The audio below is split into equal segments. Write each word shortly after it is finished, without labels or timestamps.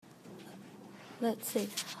Let's see.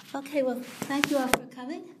 Okay, well, thank you all for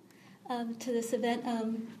coming to this event.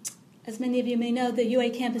 As many of you may know, the UA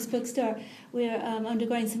Campus Bookstore, we're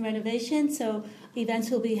undergoing some renovation, so events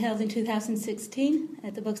will be held in 2016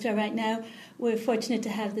 at the bookstore. Right now, we're fortunate to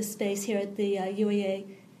have this space here at the UEA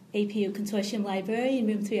APU Consortium Library in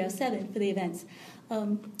room 307 for the events.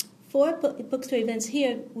 For bookstore events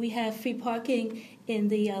here, we have free parking in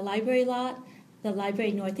the library lot, the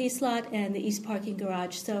library northeast lot, and the east parking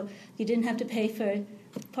garage. So you didn't have to pay for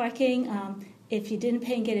parking. If you didn't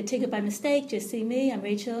pay and get a ticket by mistake, just see me. I'm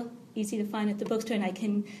Rachel, easy to find at the bookstore, and I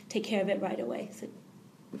can take care of it right away. So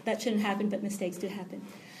that shouldn't happen, but mistakes do happen.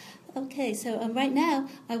 Okay, so right now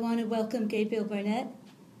I want to welcome Gabrielle Barnett,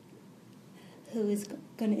 who is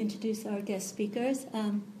going to introduce our guest speakers.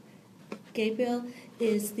 Gabrielle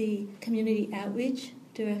is the Community Outreach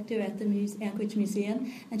Director at the Anchorage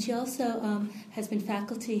Museum, and she also has been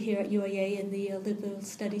faculty here at UAA in the Liberal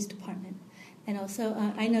Studies Department. And also,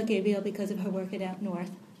 I know Gabrielle because of her work at Out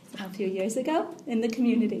North a few years ago in the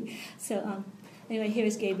community. So anyway,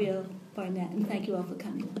 here's Gabrielle Barnett, and thank you all for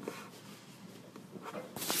coming.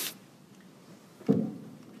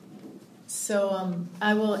 So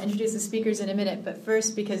I will introduce the speakers in a minute, but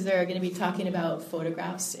first, because they're going to be talking about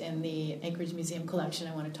photographs in the Anchorage Museum collection,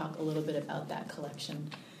 I want to talk a little bit about that collection.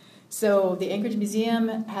 So the Anchorage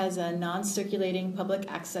Museum has a non-circulating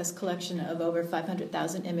public access collection of over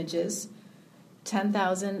 500,000 images.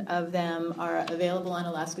 10,000 of them are available on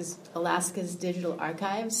Alaska's digital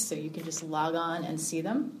archives, so you can just log on and see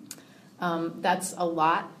them. That's a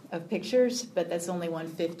lot of pictures, but that's only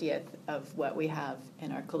 1/50th of what we have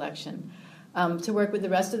in our collection. To work with the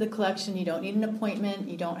rest of the collection, you don't need an appointment.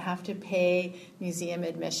 You don't have to pay museum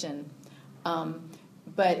admission.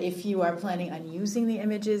 But if you are planning on using the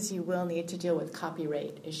images, you will need to deal with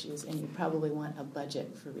copyright issues, and you probably want a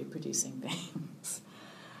budget for reproducing things.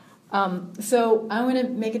 So I want to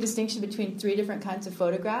make a distinction between three different kinds of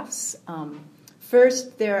photographs.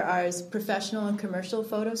 First, there is professional and commercial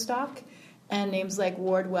photo stock. And names like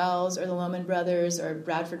Ward Wells or the Lohman Brothers or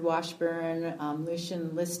Bradford Washburn,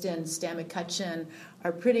 Lucian Liston, Stan McCutcheon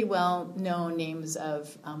are pretty well-known names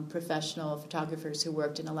of professional photographers who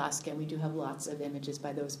worked in Alaska, and we do have lots of images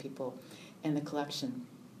by those people in the collection.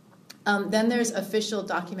 Then there's official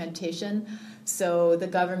documentation. So the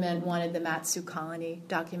government wanted the Mat-Su colony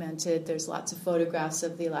documented. There's lots of photographs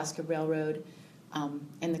of the Alaska Railroad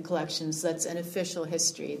in the collection, so that's an official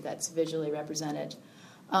history that's visually represented.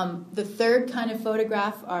 The third kind of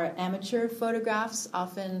photograph are amateur photographs,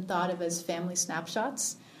 often thought of as family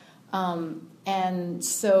snapshots. And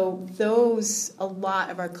so a lot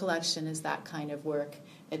of our collection is that kind of work.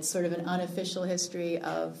 It's sort of an unofficial history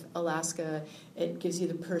of Alaska. It gives you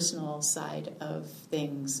the personal side of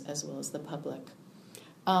things as well as the public.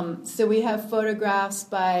 So we have photographs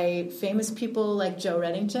by famous people like Joe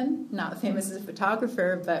Reddington, not famous as a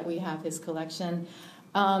photographer, but we have his collection.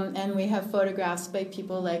 And we have photographs by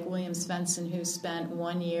people like William Svensson, who spent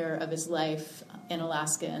 1 year of his life in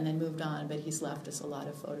Alaska and then moved on, but he's left us a lot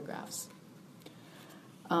of photographs.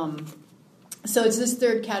 So it's this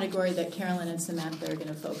third category that Carolyn and Samantha are going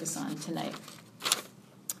to focus on tonight.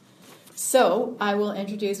 So I will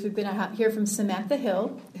introduce, we're going to hear from Samantha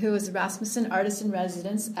Hill, who is a Rasmuson Artist in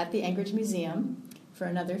Residence at the Anchorage Museum for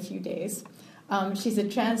another few days. She's a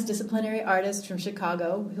transdisciplinary artist from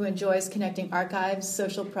Chicago who enjoys connecting archives,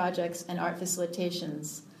 social projects, and art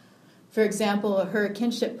facilitations. For example, her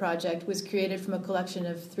Kinship Project was created from a collection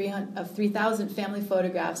of 3,000 family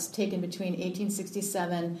photographs taken between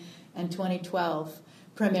 1867 and 2012,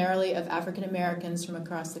 primarily of African Americans from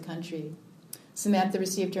across the country. Samantha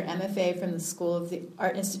received her MFA from the School of the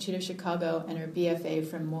Art Institute of Chicago and her BFA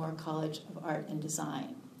from Moore College of Art and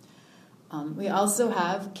Design. We also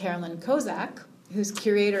have Carolyn Kozak, who's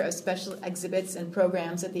curator of special exhibits and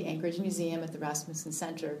programs at the Anchorage Museum at the Rasmuson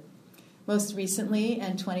Center. Most recently,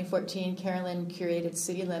 in 2014, Carolyn curated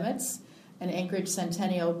City Limits, an Anchorage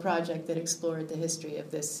Centennial project that explored the history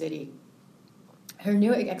of this city. Her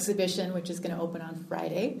new exhibition, which is going to open on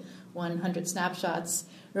Friday, 100 Snapshots,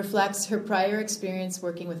 reflects her prior experience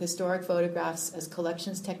working with historic photographs as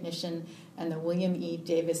collections technician and the William E.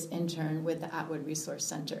 Davis intern with the Atwood Resource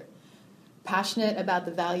Center. Passionate about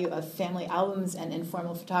the value of family albums and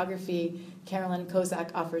informal photography, Carolyn Kozak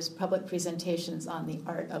offers public presentations on the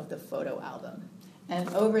art of the photo album. And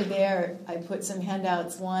over there, I put some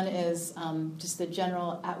handouts. One is just the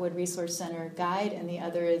general Atwood Resource Center guide, and the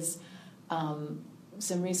other is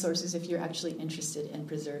some resources if you're actually interested in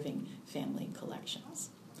preserving family collections.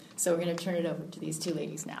 So we're going to turn it over to these two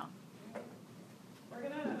ladies now. We're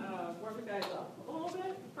going to warm the guys up a little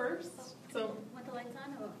bit first. So, want the lights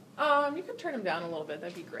on? you can turn them down a little bit.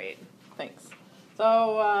 That'd be great. Thanks.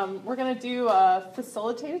 So we're going to do a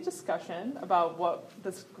facilitated discussion about what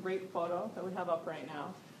this great photo that we have up right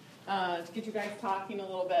now to get you guys talking a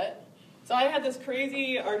little bit. So I had this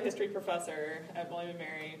crazy art history professor at William &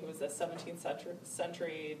 Mary who was a 17th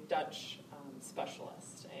century Dutch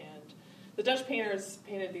specialist. And the Dutch painters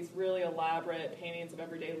painted these really elaborate paintings of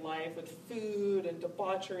everyday life with food and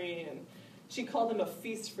debauchery, and she called them a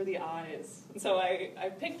feast for the eyes. And so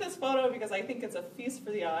I picked this photo because I think it's a feast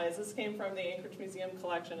for the eyes. This came from the Anchorage Museum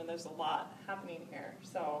collection, and there's a lot happening here.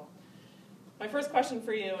 So my first question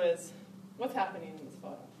for you is, what's happening in this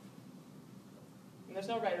photo? And there's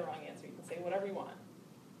no right or wrong answer. You can say whatever you want.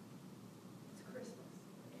 It's Christmas.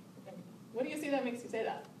 Okay. What do you see that makes you say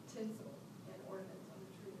that? Tinsel and ornaments on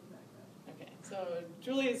the tree in the background. Okay, so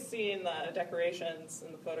Julie's seeing the decorations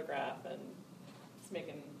in the photograph and it's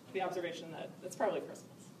making the observation that it's probably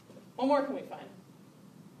Christmas. What more can we find?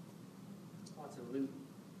 Lots of loot.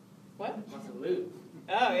 What? Lots of loot.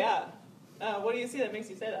 Oh, yeah. What do you see that makes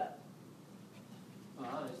you say that?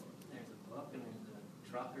 Well, there's a book and there's a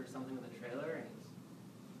truck or something with a trailer and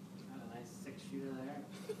it's got a nice 6-shooter there.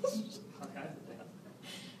 All kinds of things.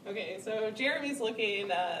 Okay, so Jeremy's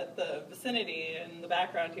looking at the vicinity in the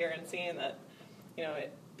background here and seeing that,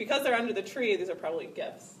 because they're under the tree, these are probably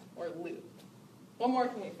gifts or loot. What more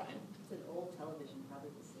can we find? It's an old television, probably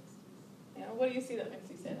the 60s. Yeah, what do you see that makes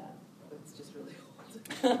you say that? It's just really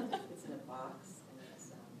old. It's in a box, and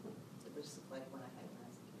it was like when I had when I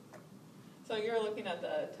was a kid. So you're looking at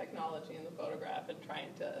the technology in the photograph and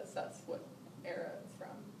trying to assess what era it's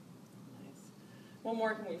from. Nice. What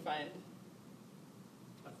more can we find?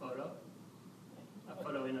 A photo? A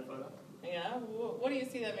photo in a photo? Yeah, what do you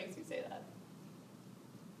see that makes you say that?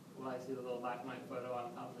 Well, I see the little black and white photo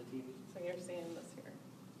on top of the TV. So you're seeing this here.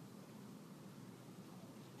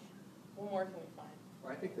 What more can we find?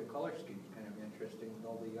 Well, I think the color scheme is kind of interesting with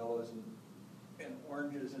all the yellows and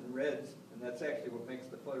oranges and reds, and that's actually what makes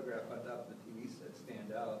the photograph on top of the TV set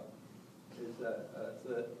stand out, is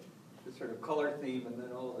the sort of color theme, and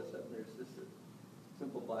then all of a sudden there's this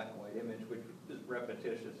simple black and white image, which is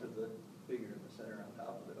repetitious of the figure in the center on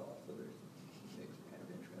top of it all, so it makes it kind of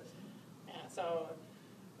interesting. Yeah,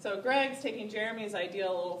 so Greg's taking Jeremy's idea a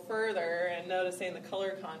little further and noticing the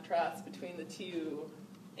color contrast between the two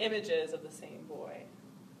images of the same boy.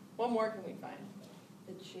 What more can we find?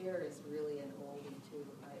 The chair is really an oldie, too,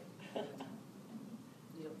 right?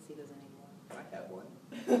 You don't see those anymore. I have one.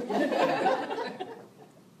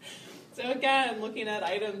 So again, looking at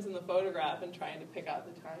items in the photograph and trying to pick out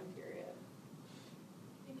the time period.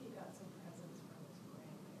 I think he got some presents from his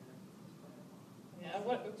grandparents. Yeah,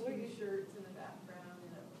 what Two shirts in the background,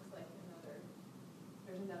 and it looks like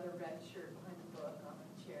there's another red shirt behind the book on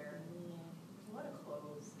the chair. There's a lot of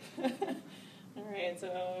clothes. All right,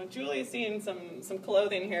 so Julie's seeing some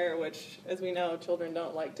clothing here, which, as we know, children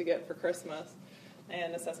don't like to get for Christmas,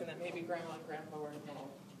 and assessing that maybe Grandma and Grandpa were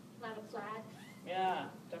involved. Not a flag. Yeah,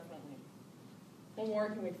 definitely. What more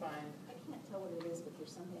can we find? I can't tell what it is, but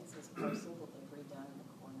there's something that says parcel that they've redone in the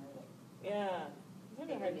corner. Yeah.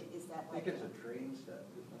 Is that I like think it's a train set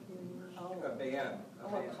or something. Oh. A van.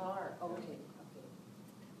 a car? Oh, okay.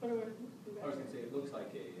 What are we, I was going to say, it looks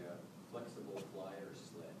like a flexible flyer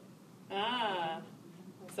sled. Ah,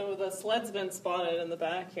 so the sled's been spotted in the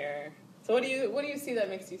back here. So what do you see that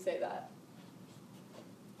makes you say that?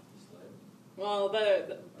 Sled. Well,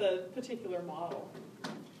 the particular model.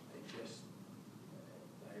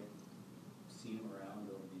 I've seen them around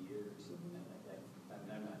over the years, and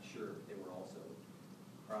I'm not sure if they were also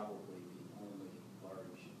probably the only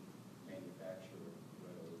large manufacturer of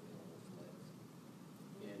readily available sleds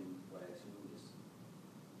in what I assume is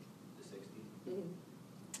the 60s. Mm-hmm.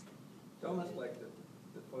 It's almost like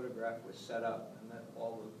the photograph was set up and that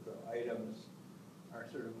all of the items are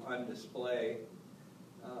sort of on display.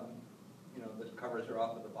 The covers are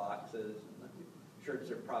off of the boxes and the shirts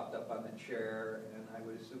are propped up on the chair, and I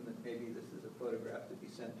would assume that maybe this is a photograph to be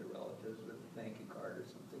sent to relatives with a thank you card or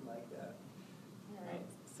something like that. All right.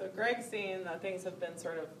 So Greg's seeing that things have been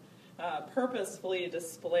sort of purposefully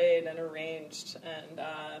displayed and arranged, and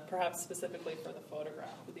perhaps specifically for the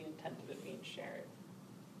photograph with the intent of it being shared.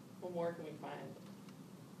 What more can we find?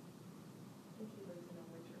 I think he lives in a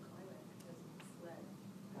winter climate because of the sled.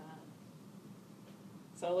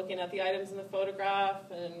 So looking at the items in the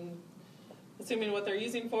photograph and assuming what they're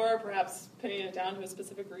using for, perhaps pinning it down to a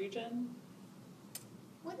specific region.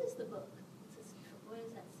 What is the book? What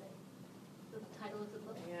does that say? The title of the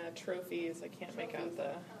book? Yeah, trophies. I can't make out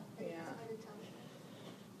the. Yeah. It's hard to tell.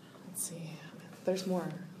 Let's see. There's more.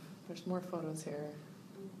 There's more photos here.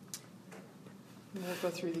 We'll go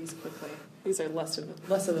through these quickly. These are less of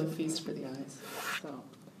a feast for the eyes. So,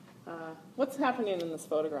 What's happening in this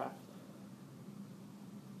photograph?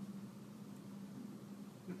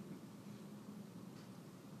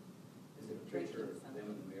 Is it a picture of them in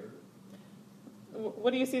the mirror?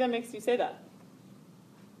 What do you see that makes you say that?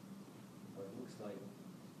 Well, it looks like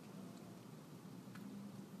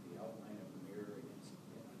the outline of the mirror against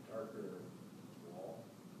a darker wall.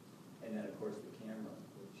 And then, of course, the camera,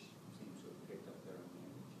 which seems to have picked up their own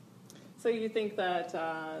image. So you think that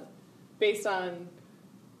based on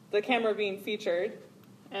the camera being featured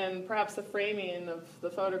and perhaps the framing of the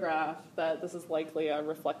photograph, that this is likely a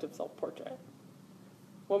reflective self-portrait?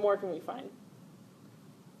 What more can we find?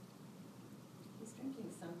 He's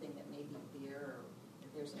drinking something that may be beer, or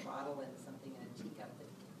there's a bottle and something in a teacup that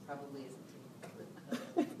probably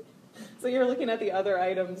isn't. So you're looking at the other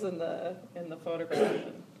items in the photograph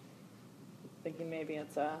and thinking maybe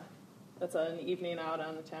it's an evening out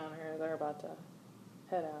on the town, or they're about to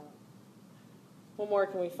head out. What more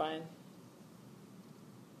can we find?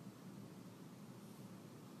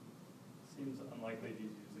 Seems unlikely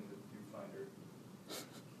he's using the viewfinder.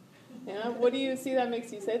 Yeah. What do you see that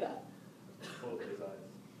makes you say that? Both his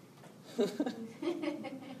eyes.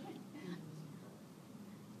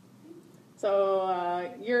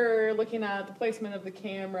 So you're looking at the placement of the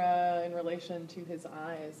camera in relation to his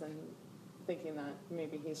eyes and thinking that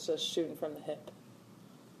maybe he's just shooting from the hip.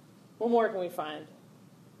 What more can we find?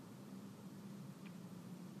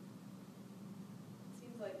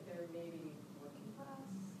 Seems like they're maybe working class.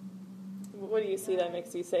 What do you see that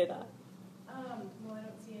makes you say that? Well, I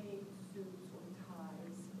don't see any suits or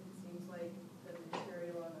ties. It seems like the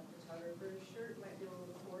material on the photographer's shirt might be a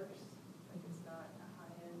little coarse, like it's not a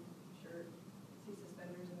high-end shirt. See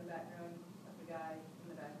suspenders in the background of the guy in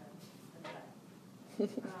the background in the back.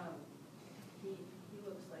 He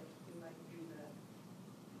looks like he might be the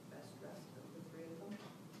best dressed of the three of them,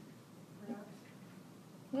 perhaps.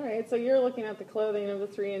 All right, so you're looking at the clothing of the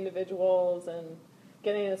three individuals and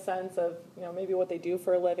getting a sense of, maybe what they do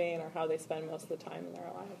for a living or how they spend most of the time in their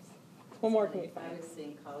lives. What more can we find? I was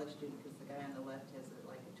saying college student because the guy on the left has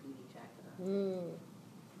like a tweedy jacket on.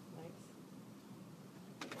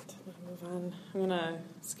 Nice. Move on. I'm going to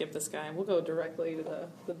skip this guy. We'll go directly to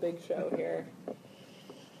the big show here.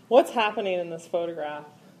 What's happening in this photograph?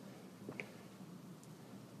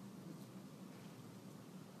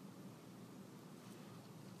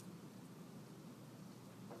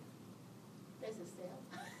 There's a sale.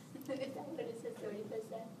 Is that what it says,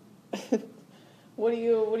 30%? What do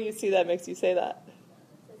you see that makes you say that?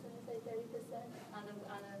 Doesn't it say 30% on a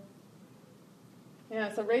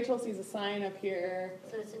Yeah, so Rachel sees a sign up here.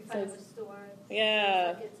 so it's in front of the store.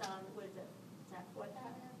 Yeah. It's on, what is it? Is that 4th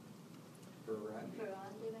Avenue? Verandy.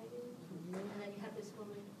 Verandy, maybe? And then you have this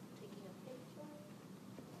woman taking a picture.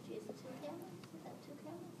 She has 2 cameras? Is that 2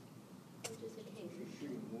 cameras? Or just a case? She's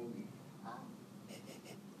shooting a movie. Ah.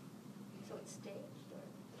 So it's staged, or?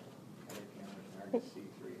 Other cameras are hard to see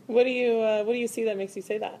through. What do you see that makes you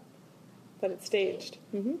say that? That it's staged.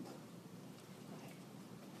 Mm-hmm.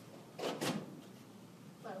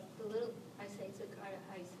 Well, the little, I say it's a girl,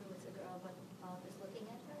 I assume it's a girl, but is looking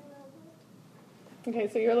at her a little bit.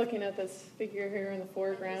 Okay, so you're looking at this figure here in the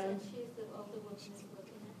foreground. And she's the older woman is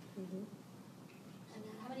looking at. Mm-hmm. And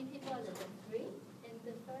then how many people are there? 3 in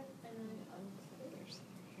the first, and then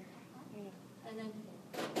and then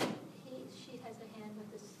she has a hand with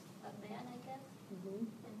this man, I guess. Mm-hmm.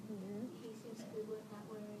 And he seems to be not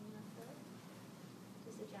wearing a fur,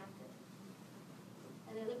 just a jacket.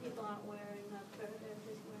 And the other people aren't wearing a fur; they're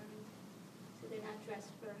just wearing, so they're not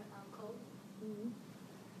dressed for cold. Mm-hmm.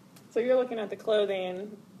 So you're looking at the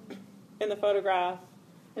clothing in the photograph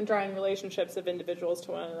and drawing relationships of individuals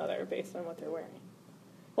to one another based on what they're wearing.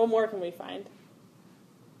 What more can we find?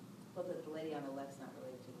 Well, the lady on the left's not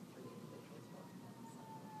related to the 3 individuals walking down the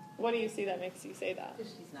sidewalk. What do you see that makes you say that?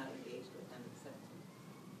 Because she's not engaged with them except to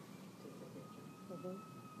take the picture. Mm-hmm.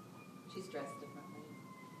 She's dressed differently.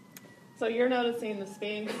 So you're noticing the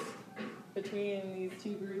space between these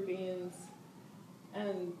 2 groupings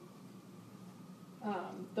and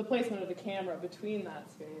the placement of the camera between that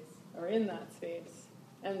space, or in that space,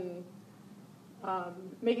 and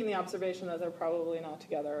making the observation that they're probably not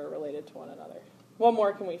together or related to one another. What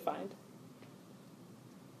more can we find?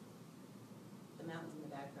 The mountains in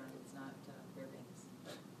the background, it's not Fairbanks.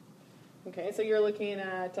 Okay, so you're looking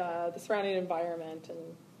at the surrounding environment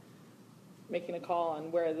and making a call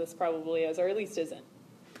on where this probably is, or at least isn't.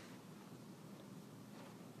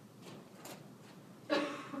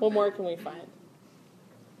 What more can we find?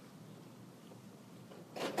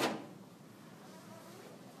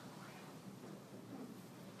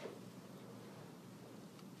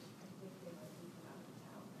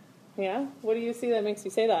 Yeah? What do you see that makes you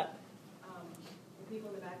say that? people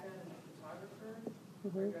in the background and the photographer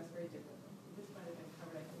are dressed very differently. This might have been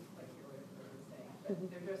covered, I couldn't quite hear what everybody was saying, but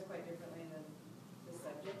they're dressed quite differently than the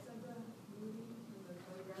subjects of the movie, or the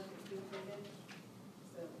photograph that's being taken.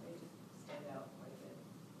 So they just stand out quite a bit.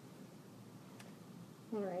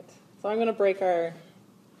 All right. So I'm going to break our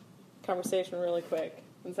conversation really quick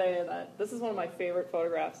and say that this is one of my favorite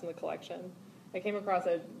photographs in the collection. I came across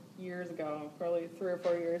it years ago, probably 3 or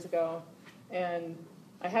 4 years ago, and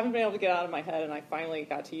I haven't been able to get it out of my head, and I finally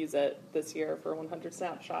got to use it this year for 100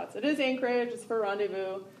 Snapshots. It is Anchorage, it's for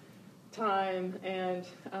rendezvous time, and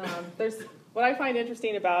there's what I find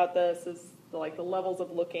interesting about this is the levels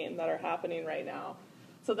of looking that are happening right now.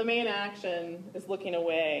 So the main action is looking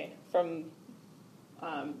away from,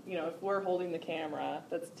 if we're holding the camera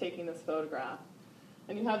that's taking this photograph.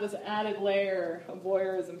 And you have this added layer of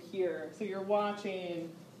voyeurism here. So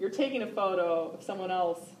you're taking a photo of someone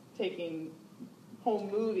else taking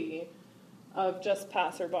home movie of just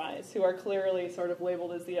passerbys who are clearly sort of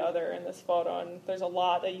labeled as the other in this photo. And there's a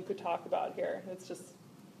lot that you could talk about here. It's just,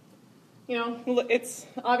 it's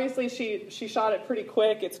obviously she shot it pretty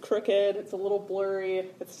quick. It's crooked. It's a little blurry.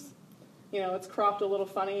 It's cropped a little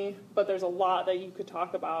funny, but there's a lot that you could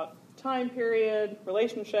talk about. Time period,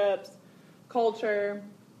 relationships, culture,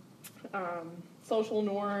 social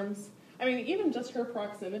norms. I mean, even just her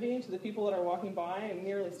proximity to the people that are walking by and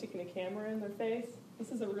nearly sticking a camera in their face.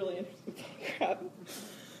 This is a really interesting photograph.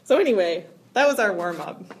 So anyway, that was our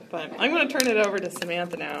warm-up. But I'm going to turn it over to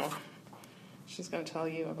Samantha now. She's going to tell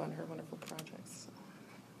you about her wonderful projects.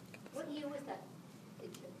 What year was that?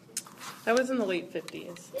 That was in the late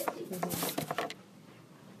 50s. 50s.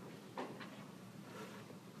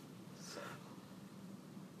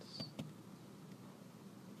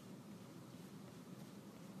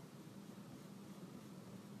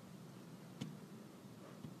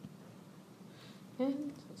 Mm-hmm.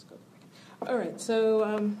 And let's go. All right,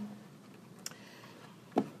 so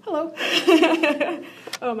hello.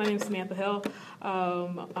 My name is Samantha Hill.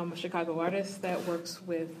 I'm a Chicago artist that works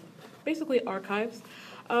with basically archives.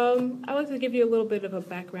 I'd like to give you a little bit of a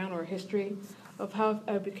background or a history of how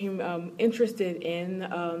I became interested in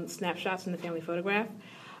snapshots in the family photograph.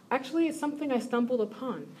 Actually, it's something I stumbled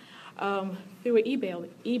upon through an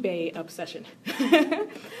eBay obsession.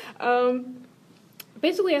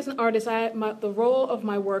 Basically, as an artist, the role of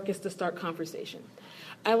my work is to start conversation.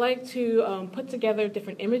 I like to put together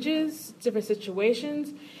different images, different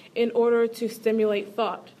situations, in order to stimulate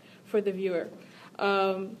thought for the viewer.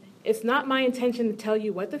 It's not my intention to tell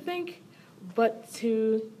you what to think, but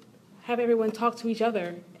to have everyone talk to each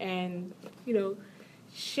other and,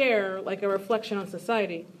 share a reflection on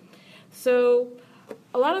society. So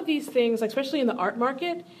a lot of these things, especially in the art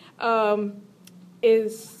market,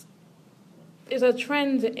 is a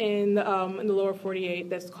trend in the lower 48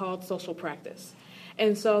 that's called social practice.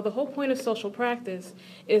 And so the whole point of social practice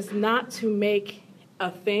is not to make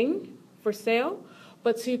a thing for sale,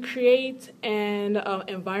 but to create an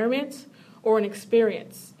environment or an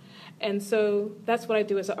experience. And so that's what I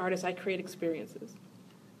do as an artist. I create experiences.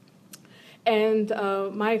 And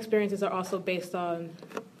my experiences are also based on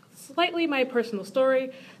slightly my personal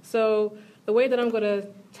story. So the way that I'm going to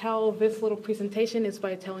tell this little presentation is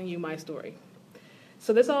by telling you my story.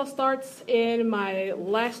 So this all starts in my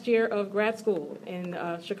last year of grad school in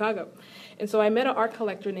Chicago. And so I met an art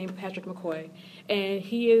collector named Patrick McCoy, and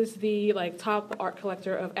he is the top art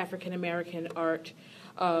collector of African-American art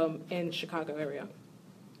in Chicago area.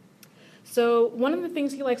 So one of the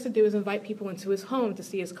things he likes to do is invite people into his home to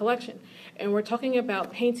see his collection. And we're talking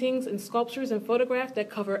about paintings and sculptures and photographs that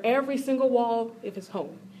cover every single wall of his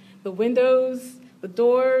home. The windows, the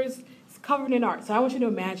doors, it's covered in art. So I want you to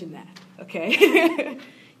imagine that. Okay,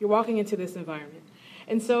 you're walking into this environment.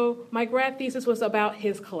 And so my grad thesis was about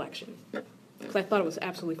his collection, because I thought it was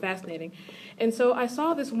absolutely fascinating. And so I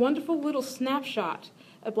saw this wonderful little snapshot,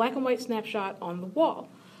 a black and white snapshot on the wall,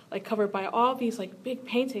 covered by all these big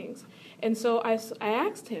paintings. And so I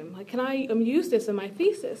asked him, can I use this in my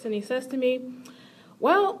thesis? And he says to me,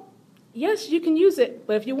 well, yes, you can use it,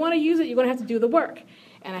 but if you want to use it, you're going to have to do the work.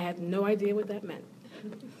 And I had no idea what that meant.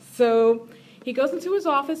 So he goes into his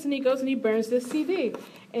office, and he burns this CD,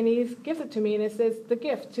 and he gives it to me, and it says, "The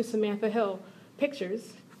Gift to Samantha Hill,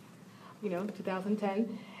 Pictures,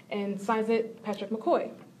 2010, and signs it Patrick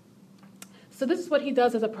McCoy." So this is what he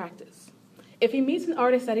does as a practice. If he meets an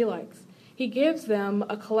artist that he likes, he gives them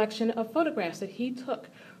a collection of photographs that he took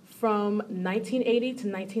from 1980 to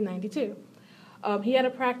 1992. He had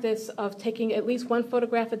a practice of taking at least one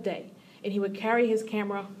photograph a day, and he would carry his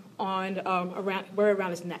camera on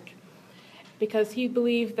around his neck, because he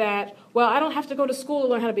believed that, I don't have to go to school to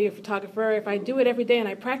learn how to be a photographer. If I do it every day and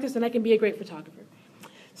I practice, then I can be a great photographer.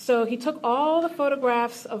 So he took all the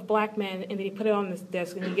photographs of black men and then he put it on this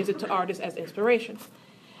desk and he gives it to artists as inspiration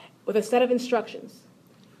with a set of instructions.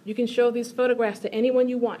 You can show these photographs to anyone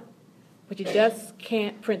you want, but you just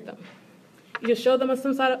can't print them. You just show them on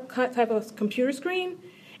some type of computer screen,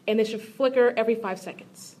 and they should flicker every 5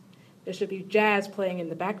 seconds. There should be jazz playing in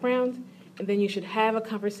the background, and then you should have a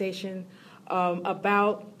conversation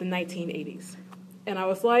about the 1980s. And I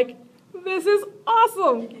was like, this is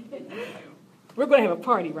awesome. We're going to have a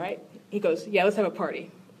party, right? He goes, yeah, let's have a party.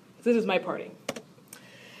 This is my party.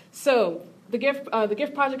 So the Gift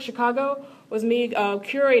Project Chicago was me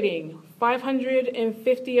curating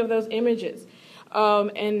 550 of those images.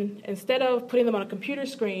 And instead of putting them on a computer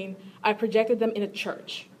screen, I projected them in a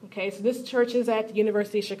church. Okay, so this church is at the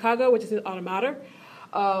University of Chicago, which is in Alma Mater.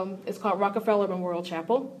 It's called Rockefeller Memorial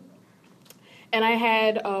Chapel. And I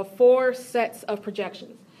had 4 sets of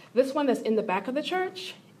projections. This one that's in the back of the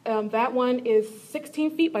church, that one is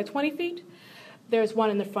 16 feet by 20 feet. There's one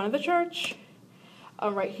in the front of the church,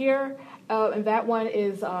 right here. And that one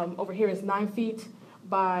is, over here is 9 feet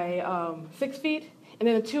by 6 feet. And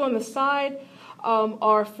then the 2 on the side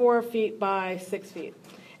are 4 feet by 6 feet.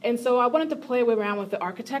 And so I wanted to play around with the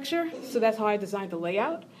architecture, so that's how I designed the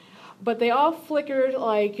layout. But they all flickered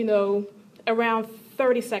like, around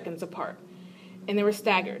 30 seconds apart, and they were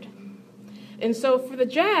staggered. And so for the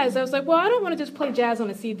jazz, I was like, well, I don't want to just play jazz on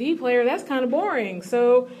a CD player. That's kind of boring.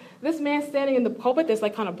 So this man standing in the pulpit that's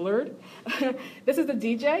like kind of blurred, this is the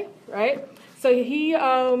DJ, right? So he's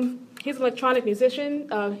an electronic musician.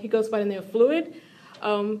 He goes by the name of Fluid.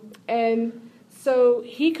 And so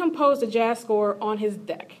he composed a jazz score on his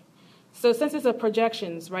deck. So since it's a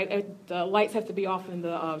projections, right, the lights have to be off in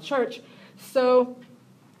the church. So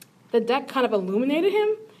the deck kind of illuminated him,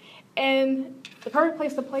 and the perfect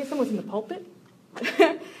place to place him was in the pulpit.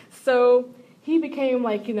 So he became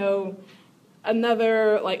like,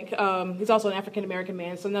 another, he's also an African-American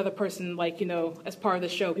man, so another person, as part of the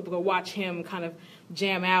show, people go watch him kind of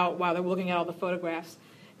jam out while they're looking at all the photographs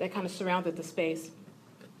that kind of surrounded the space.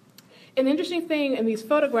 An interesting thing in these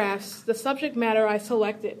photographs, the subject matter I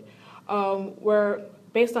selected were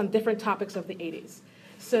based on different topics of the 80s.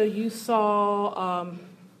 So you saw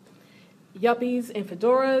yuppies in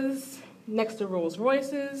fedoras, next to Rolls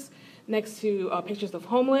Royces, next to pictures of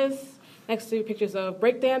homeless, next to pictures of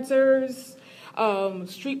breakdancers,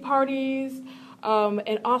 street parties,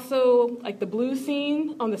 and also like the blues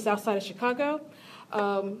scene on the south side of Chicago.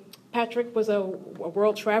 Patrick was a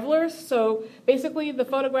world traveler, so basically the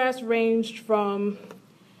photographs ranged from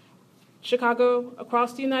Chicago,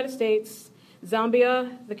 across the United States,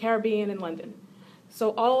 Zambia, the Caribbean, and London.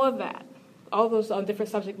 So all of that, all those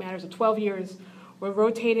different subject matters of 12 years were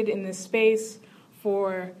rotated in this space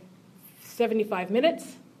for 75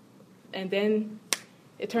 minutes, and then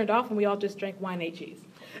it turned off and we all just drank wine and ate cheese.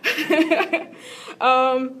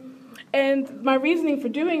 And my reasoning for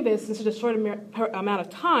doing this in such a short amount of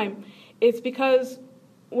time is because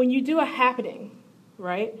when you do a happening,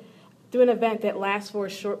 right, do an event that lasts for a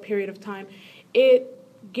short period of time, it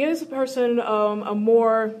gives a person a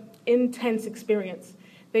more intense experience.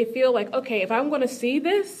 They feel like, okay, if I'm going to see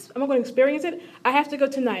this, I'm going to experience it, I have to go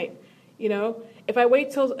tonight. If I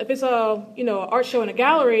wait till, if it's an art show in a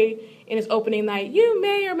gallery and it's opening night, you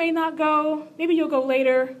may or may not go. Maybe you'll go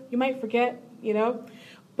later. You might forget,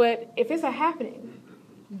 But if it's a happening,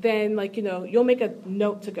 then you'll make a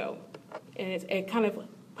note to go, and it kind of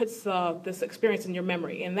puts this experience in your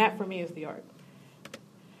memory, and that for me is the art.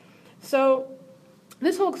 So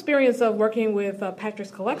this whole experience of working with Patrick's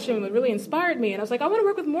collection really inspired me, and I was like, I want to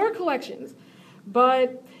work with more collections,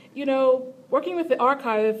 but working with the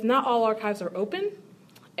archive, not all archives are open,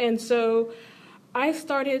 and so I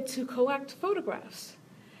started to collect photographs.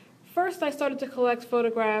 First, I started to collect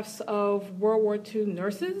photographs of World War II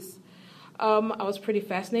nurses. I was pretty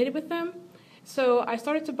fascinated with them. So I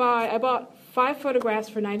bought 5 photographs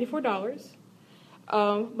for $94.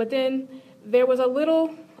 But then there was a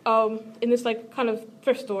little, in this kind of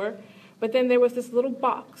thrift store, but then there was this little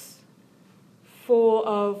box full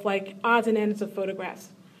of odds and ends of photographs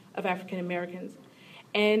of African Americans.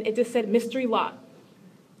 And it just said mystery lot,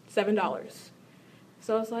 $7.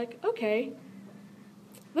 So I was like, okay,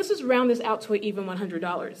 let's just round this out to an even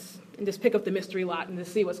 $100 and just pick up the mystery lot and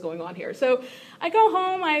just see what's going on here. So I go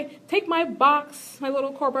home, I take my box, my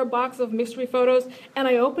little corporate box of mystery photos, and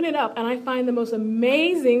I open it up and I find the most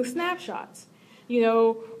amazing snapshots,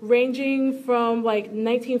 ranging from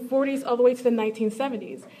 1940s all the way to the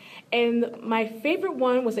 1970s. And my favorite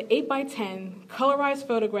one was an 8x10 colorized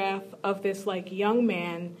photograph of this young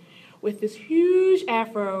man with this huge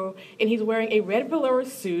afro, and he's wearing a red velour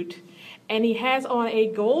suit. and he has on a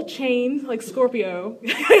gold chain, like Scorpio,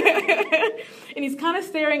 and he's kind of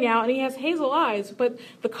staring out, and he has hazel eyes, but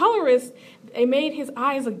the colorist, they made his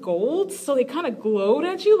eyes a gold, so they kind of glowed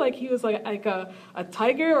at you like he was like a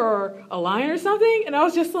tiger or a lion or something, and I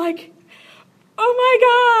was just like,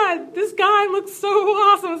 oh my God, this guy looks so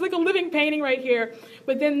awesome. It's like a living painting right here.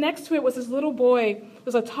 But then next to it was this little boy,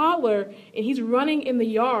 there's a toddler, and he's running in the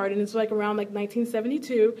yard, and it's like around like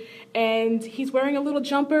 1972, and he's wearing a little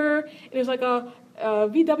jumper, and there's like a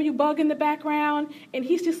VW bug in the background, and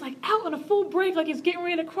he's just like out on a full break, like he's getting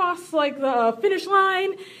ready to cross like the finish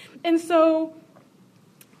line. And so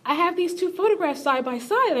I have these two photographs side by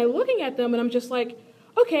side, and I'm looking at them, and I'm just like,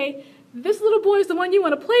 okay, this little boy is the one you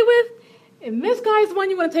want to play with, and this guy's the one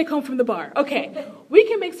you want to take home from the bar. Okay, we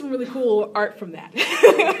can make some really cool art from that.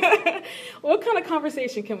 What kind of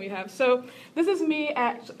conversation can we have? So this is me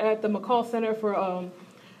at the McCall Center for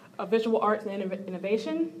Visual Arts and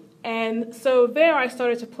Innovation. And so there I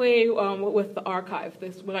started to play with the archive,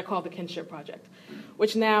 this what I call the Kinship Project,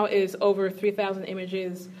 which now is over 3,000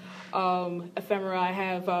 images, ephemera. I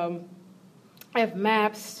have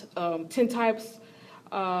maps, tintypes,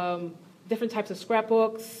 different types of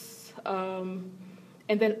scrapbooks,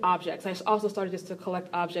 and then objects. I also started just to collect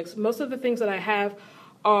objects. Most of the things that I have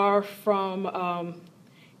are from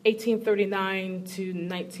 1839 to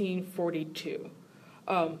 1942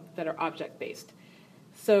 that are object-based.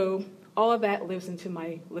 So all of that lives into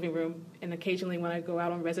my living room, and occasionally when I go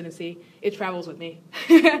out on residency, it travels with me.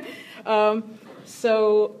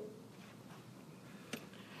 So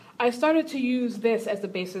I started to use this as the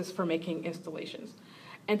basis for making installations,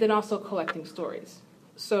 and then also collecting stories.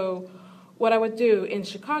 So what I would do in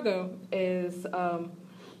Chicago is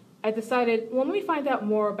I decided, well, let me find out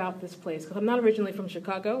more about this place, because I'm not originally from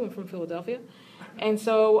Chicago, I'm from Philadelphia. And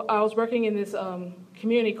so I was working in this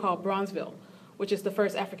community called Bronzeville, which is the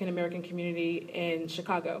first African-American community in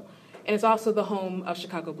Chicago. And it's also the home of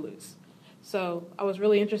Chicago Blues. So I was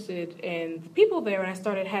really interested in the people there, and I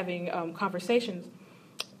started having conversations.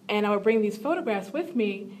 And I would bring these photographs with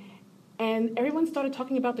me, and everyone started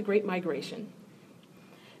talking about the Great Migration.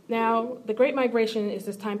 Now, the Great Migration is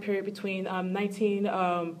this time period between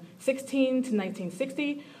 1916 to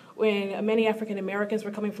 1960, when many African Americans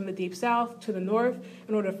were coming from the Deep South to the North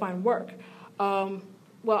in order to find work.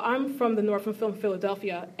 Well, I'm from the North, from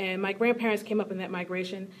Philadelphia, and my grandparents came up in that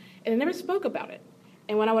migration, and they never spoke about it.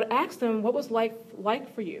 And when I would ask them, what was life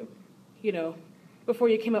like for you, before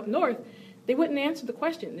you came up north, they wouldn't answer the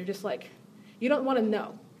question. They're just like, you don't want to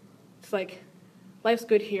know. It's like, life's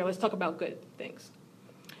good here, let's talk about good things.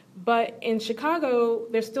 But in Chicago,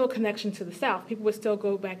 there's still a connection to the South. People would still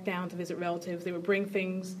go back down to visit relatives. They would bring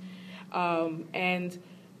things. And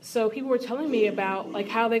so people were telling me about like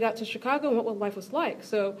how they got to Chicago and what life was like.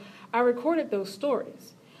 So I recorded those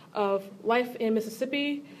stories of life in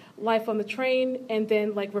Mississippi, life on the train, and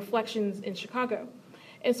then like reflections in Chicago.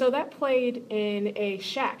 And so that played in a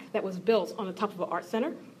shack that was built on the top of an art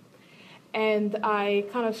center. And I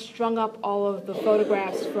kind of strung up all of the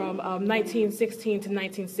photographs from 1916 to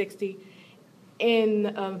 1960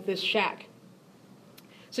 in this shack.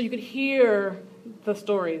 So you could hear the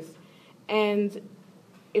stories. And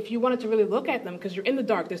if you wanted to really look at them, because you're in the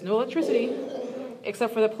dark, there's no electricity,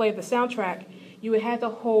 except for the play of the soundtrack, you would have to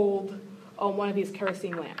hold one of these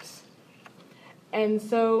kerosene lamps. And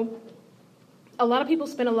so a lot of people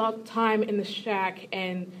spend a lot of time in the shack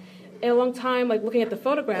and a long time like looking at the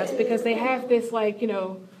photographs because they have this like,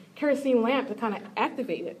 kerosene lamp to kind of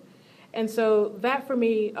activate it. And so that for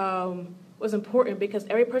me was important because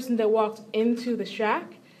every person that walked into the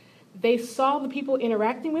shack, they saw the people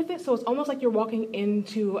interacting with it. So it's almost like you're walking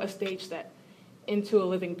into a stage set, into a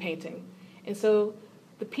living painting. And so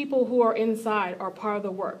the people who are inside are part of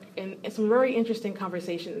the work. And some very interesting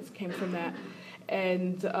conversations came from that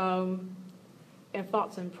and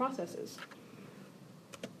thoughts and processes.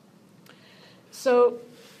 So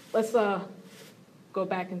let's go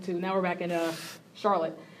back now we're back in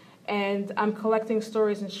Charlotte. And I'm collecting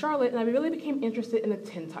stories in Charlotte, and I really became interested in the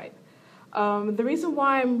tintype. The reason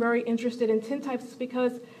why I'm very interested in tintypes is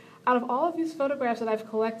because out of all of these photographs that I've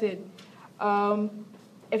collected,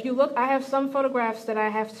 if you look, I have some photographs that I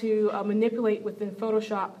have to manipulate within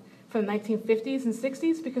Photoshop from the 1950s and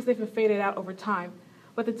 60s because they've been faded out over time.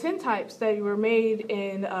 But the tintypes that were made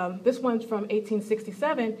in, this one's from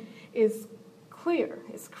 1867, is clear,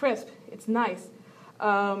 it's crisp, it's nice,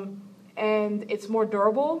 and it's more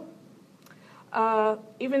durable.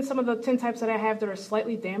 Even some of the tintypes that I have that are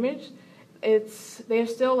slightly damaged, they're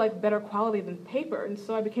still like better quality than paper, and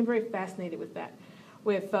so I became very fascinated with that,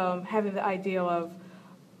 with having the ideal of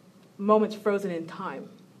moments frozen in time.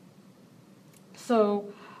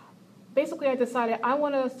 So basically I decided I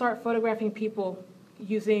want to start photographing people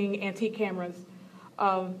using antique cameras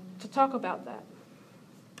to talk about that.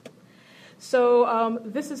 So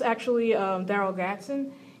this is actually Daryl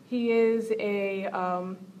Gatson. He is a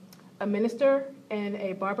minister and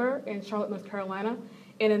a barber in Charlotte, North Carolina,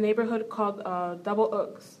 in a neighborhood called Double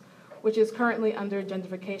Oaks, which is currently under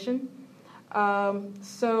gentrification.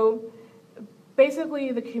 So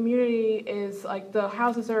basically the community is like the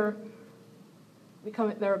houses they're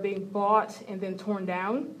being bought and then torn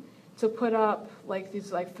down to put up like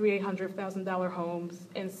these like $300,000 homes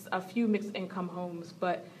and a few mixed income homes.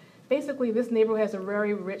 But basically this neighborhood has a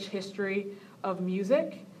very rich history of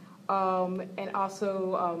music and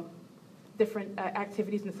also different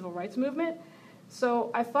activities in the civil rights movement. So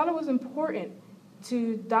I thought it was important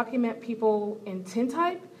to document people in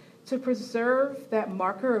tintype to preserve that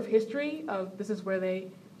marker of history of this is where they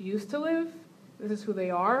used to live, this is who they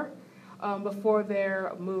are, before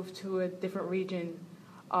they're moved to a different region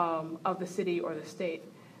of the city or the state.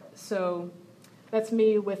 So that's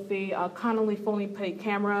me with the Connolly folding plate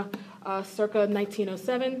camera circa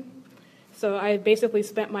 1907. So I basically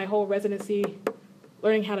spent my whole residency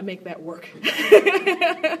learning how to make that work.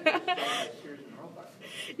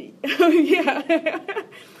 Yeah.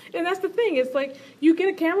 And that's the thing. It's like you get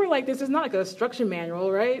a camera like this. It's not like an instruction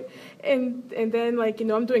manual, right? And then like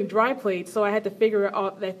I'm doing dry plates, so I had to figure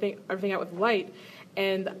everything out with light.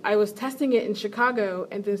 And I was testing it in Chicago,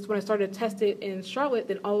 and then when I started to test it in Charlotte,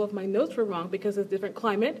 then all of my notes were wrong because of different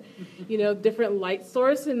climate, different light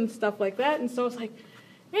source and stuff like that. And so it's like,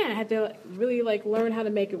 man, I had to really like learn how to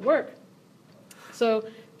make it work. So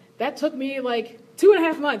that took me like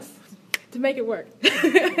 2.5 months to make it work.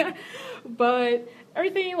 But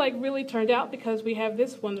everything like really turned out because we have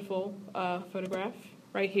this wonderful photograph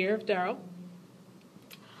right here of Daryl.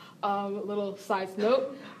 A little side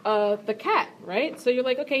note, the cat, right? So you're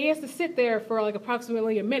like, okay, he has to sit there for like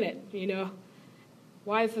approximately a minute,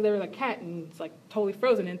 Why is there a cat and it's like totally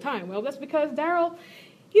frozen in time? Well, that's because Daryl,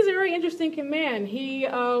 he's a very interesting man. He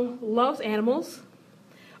loves animals,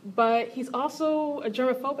 but he's also a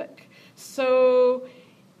germophobic. So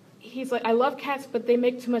he's like, I love cats, but they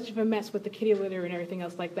make too much of a mess with the kitty litter and everything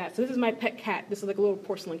else like that. So this is my pet cat. This is like a little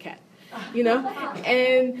porcelain cat,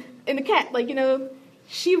 And the cat, like,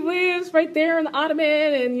 she lives right there on the ottoman,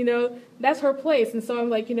 and, that's her place. And so I'm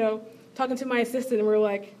like, talking to my assistant, and we're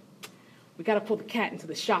like, we got to pull the cat into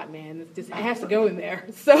the shot, man. It has to go in there.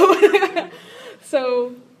 So,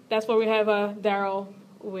 so that's why we have Daryl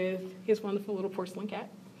with his wonderful little porcelain cat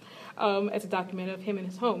as a document of him in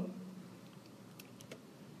his home.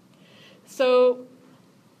 So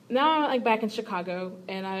now I'm back in Chicago,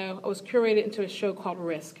 and I was curated into a show called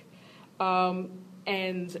Risk.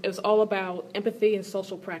 And it was all about empathy and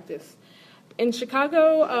social practice. In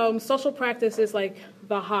Chicago, social practice is like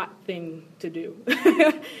the hot thing to do.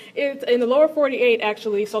 In the lower 48,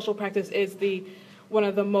 actually, social practice is one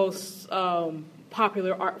of the most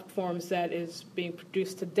popular art forms that is being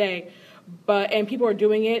produced today. And people are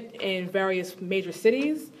doing it in various major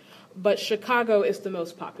cities, but Chicago is the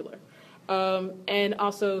most popular. And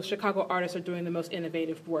also, Chicago artists are doing the most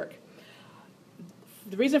innovative work.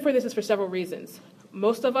 The reason for this is for several reasons.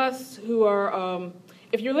 Most of us who are,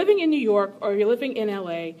 if you're living in New York or you're living in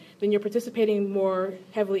LA, then you're participating more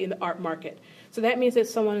heavily in the art market. So that means that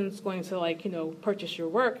someone's going to purchase your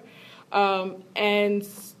work. And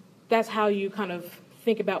that's how you kind of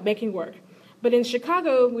think about making work. But in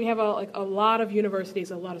Chicago, we have a lot of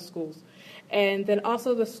universities, a lot of schools. And then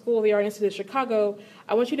also the School of the Art Institute of Chicago,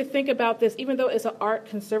 I want you to think about this, even though it's an art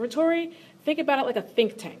conservatory, think about it like a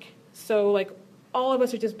think tank. So all of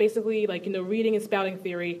us are just basically reading and spouting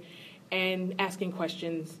theory and asking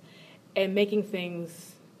questions and making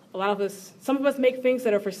things. Some of us make things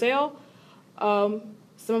that are for sale. Some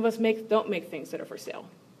of us don't make things that are for sale.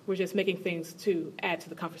 We're just making things to add to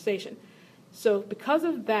the conversation. So because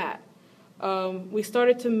of that, we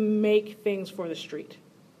started to make things for the street.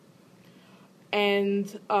 And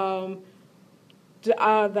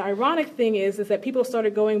the ironic thing is that people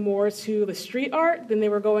started going more to the street art than they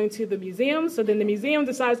were going to the museum. So then the museum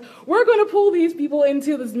decides, we're going to pull these people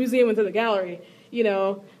into this museum, into the gallery,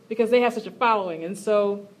 because they have such a following. And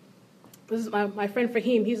so this is my friend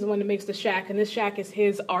Fahim. He's the one that makes the shack, and this shack is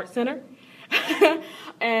his art center.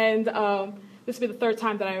 And this will be the third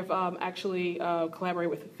time that I've actually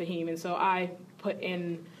collaborated with Fahim. And so I put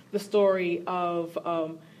in the story of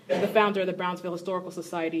the founder of the Brownsville Historical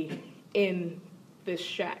Society in this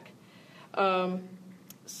shack.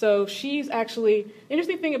 So she's actually, the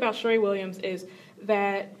interesting thing about Sherry Williams is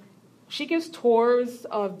that she gives tours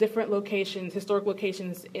of different locations, historic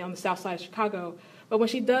locations on the south side of Chicago. But when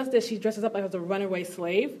she does this, she dresses up like as a runaway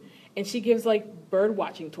slave, and she gives like bird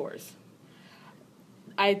watching tours.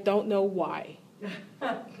 I don't know why.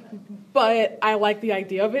 But I like the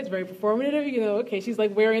idea of it. It's very performative, Okay, she's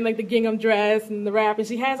like wearing like the gingham dress and the wrap, and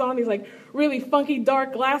she has on these like really funky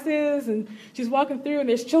dark glasses, and she's walking through, and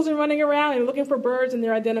there's children running around and looking for birds, and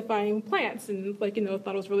they're identifying plants, and thought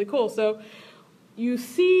it was really cool. So you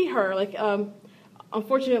see her like,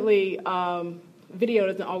 unfortunately, video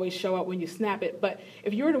doesn't always show up when you snap it. But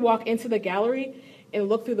if you were to walk into the gallery and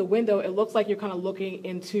look through the window, it looks like you're kind of looking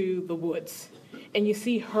into the woods. And you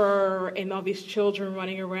see her and all these children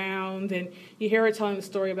running around, and you hear her telling the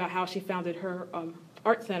story about how she founded her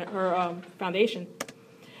art center, her foundation.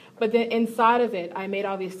 But then inside of it, I made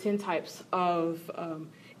all these tintypes of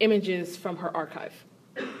images from her archive,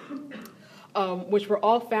 which were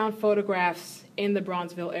all found photographs in the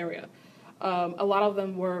Bronzeville area. A lot of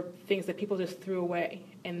them were things that people just threw away,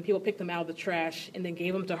 and people picked them out of the trash and then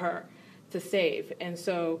gave them to her to save. And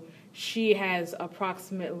so she has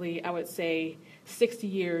approximately, I would say, 60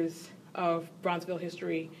 years of Bronzeville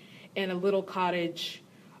history in a little cottage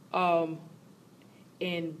in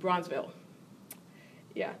Bronzeville.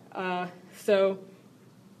 Yeah, so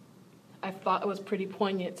I thought it was pretty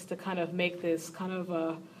poignant to kind of make this kind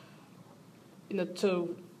of,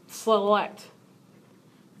 to select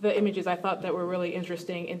the images I thought that were really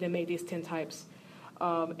interesting, and then made these tintypes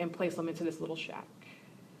and place them into this little shack.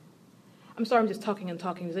 I'm sorry, I'm just talking and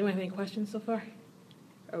talking. Does anyone have any questions so far?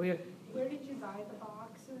 Where did you buy the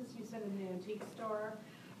boxes? You said in the antique store.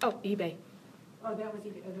 Oh, eBay. Oh, that was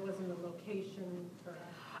eBay. There wasn't a location for.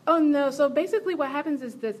 Oh no. So basically, what happens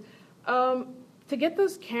is this: to get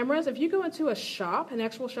those cameras, if you go into a shop, an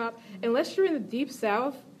actual shop, unless you're in the deep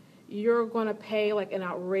south, you're going to pay like an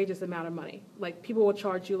outrageous amount of money. Like people will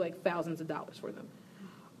charge you like thousands of dollars for them.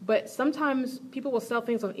 But sometimes people will sell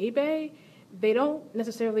things on eBay. They don't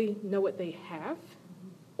necessarily know what they have.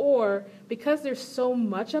 Or because there's so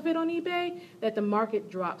much of it on eBay that the market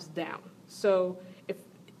drops down. So if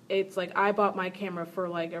it's like I bought my camera for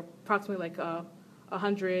like approximately like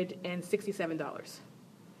 $167.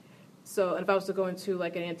 So if I was to go into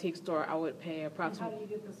like an antique store, I would pay approximately. And how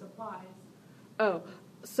do you get the supplies? Oh,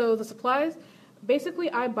 so the supplies, basically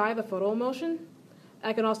I buy the photo emulsion.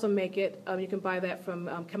 I can also make it. You can buy that from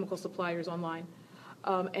chemical suppliers online.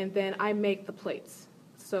 And then I make the plates.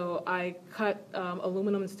 So I cut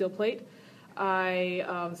aluminum and steel plate.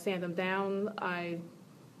 I sand them down. I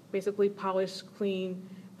basically polish, clean,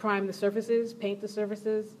 prime the surfaces, paint the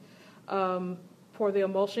surfaces, pour the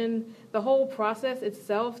emulsion. The whole process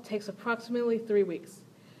itself takes approximately 3 weeks.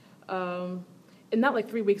 And not like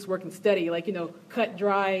 3 weeks working steady, like, cut,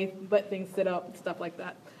 dry, let things sit up, and stuff like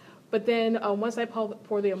that. But then once I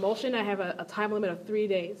pour the emulsion, I have a time limit of 3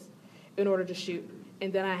 days in order to shoot.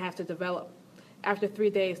 And then I have to develop. After 3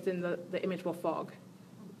 days, then the image will fog.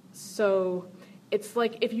 So it's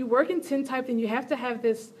like if you work in tintype, then you have to have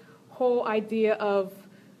this whole idea of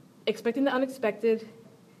expecting the unexpected,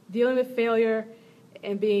 dealing with failure,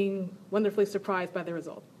 and being wonderfully surprised by the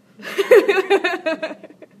result.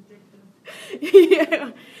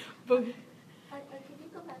 Yeah. But, Can you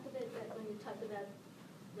go back a bit when you talked about,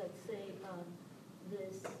 let's say,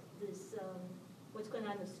 this what's going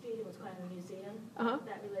on in the street and what's going on in the museum,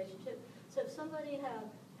 that relationship. So if somebody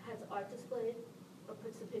has art displayed or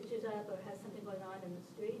puts the pictures up or has something going on in the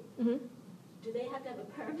street, do they have to have a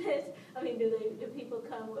permit? I mean, do people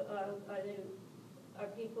come, or are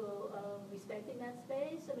people respecting that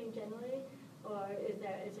space? I mean, generally, or is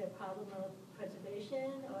there a problem of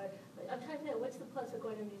preservation? Or I'm trying to know what's the plus of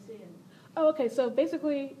going to a museum? Oh, okay. So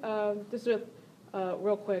basically, just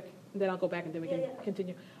real quick, and then I'll go back and then we can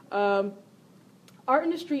continue. Art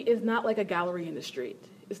industry is not like a gallery in the street.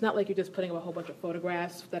 It's not like you're just putting up a whole bunch of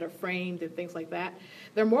photographs that are framed and things like that.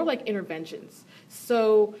 They're more like interventions.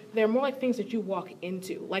 So they're more like things that you walk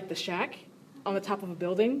into, like the shack on the top of a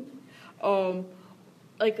building.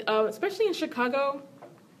 Especially in Chicago,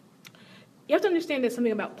 you have to understand there's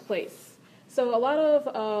something about place. So a lot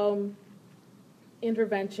of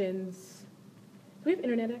interventions. Do we have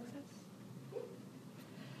internet access?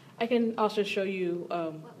 I can also show you.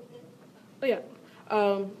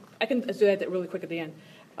 I can do that really quick at the end.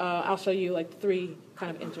 I'll show you like 3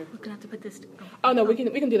 kind of We're gonna have to put this. Oh no, we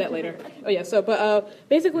can do that later. Oh yeah. So,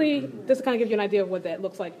 basically, this to kind of give you an idea of what that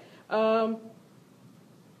looks like.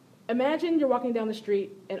 Imagine you're walking down the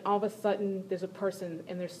street, and all of a sudden there's a person,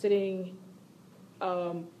 and they're sitting.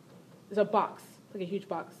 There's a box, like a huge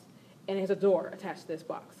box, and it has a door attached to this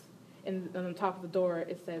box. And on the top of the door,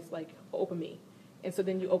 it says like "Open me," and so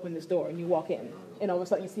then you open this door and you walk in, and all of a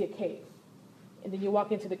sudden you see a cave. And then you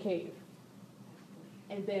walk into the cave,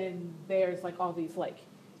 and then there's like all these like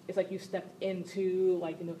It's like you stepped into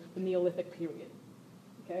like the Neolithic period.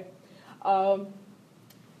 Okay,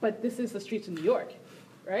 but this is the streets of New York,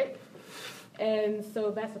 right? And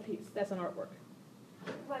so that's a piece. That's an artwork.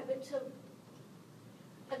 Right, but so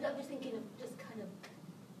I'm just thinking of just kind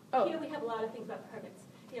of. Here we have a lot of things about permits.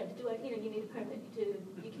 To do it, you need a permit to.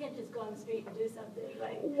 You can't just go on the street and do something,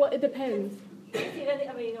 right? Well, it depends.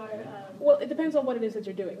 Well, it depends on what it is that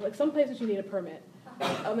you're doing. Like some places you need a permit.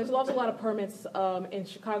 There's also a lot of permits in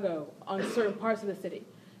Chicago on certain parts of the city.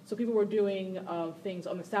 So people were doing things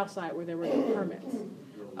on the south side where there were no permits.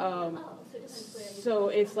 So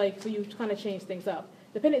it's like, so you kind of change things up.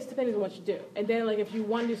 Depending on what you do. And then like if you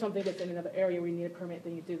want to do something that's in another area where you need a permit,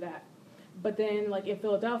 then you do that. But then like in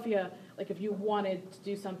Philadelphia, like if you wanted to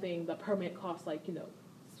do something, the permit costs like,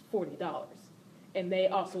 $40. And they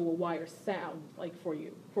also will wire sound like for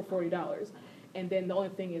you for $40. And then the only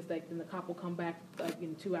thing is that then the cop will come back like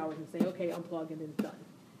in 2 hours and say, okay, unplug, and then it's done.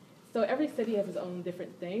 So every city has its own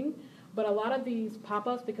different thing. But a lot of these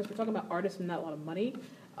pop-ups, because we're talking about artists and not a lot of money,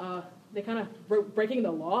 they're kind of breaking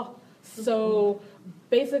the law. So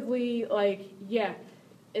basically, like, yeah,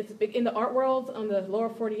 it's big in the art world on the lower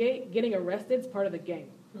 48, getting arrested is part of the game.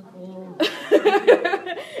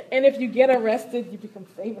 And if you get arrested, you become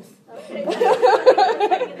famous. Okay.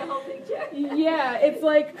 Yeah, it's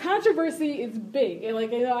like controversy is big. And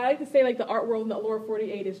like, I like to say like the art world in the lower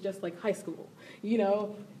 48 is just like high school.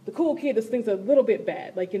 The cool kid just thinks a little bit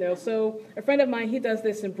bad. Like, so a friend of mine, he does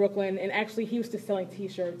this in Brooklyn, and actually he was just selling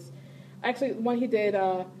T-shirts. Actually, one he did,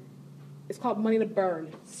 it's called Money to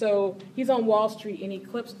Burn. So he's on Wall Street, and he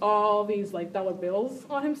clips all these like dollar bills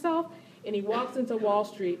on himself, and he walks into Wall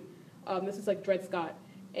Street. This is like Dred Scott,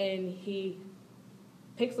 and he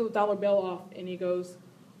takes the dollar bill off, and he goes,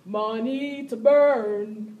 "Money to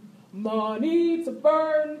burn, money to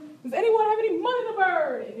burn. Does anyone have any money to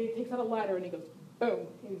burn?" And he takes out a lighter, and he goes, boom.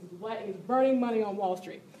 He's burning money on Wall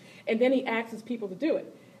Street. And then he asks people to do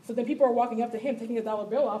it. So then people are walking up to him, taking a dollar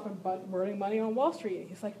bill off and burning money on Wall Street. And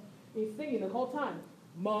he's like, he's singing the whole time,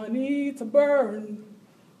 "Money to burn,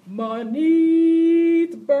 money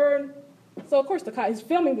to burn." So of course he's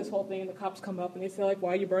filming this whole thing, and the cops come up and they say like,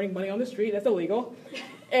 "Why are you burning money on the street? That's illegal."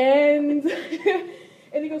 And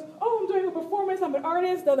and he goes, "Oh, I'm doing a performance. I'm an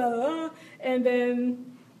artist." Da da da. And then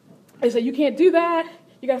they say, "You can't do that.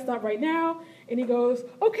 You got to stop right now." And he goes,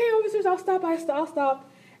 "Okay, officers, I'll stop. I'll stop."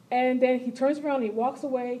 And then he turns around and he walks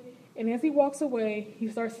away. And as he walks away, he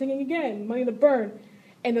starts singing again, "Money to burn."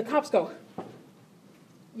 And the cops go,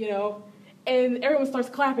 and everyone starts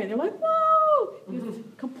clapping. They're like, "Whoa!" It's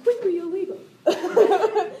completely illegal.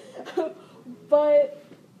 But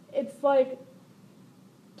it's like,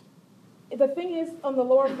 the thing is, on the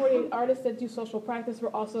lower 48 artists that do social practice, we're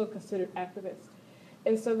also considered activists.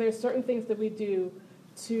 And so there's certain things that we do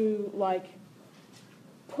to like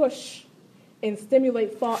push and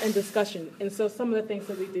stimulate thought and discussion. And so some of the things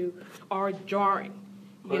that we do are jarring.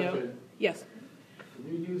 Question. Yes.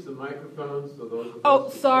 Can you use the microphone so those of Oh,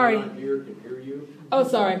 us sorry. who are not here can hear you? Oh,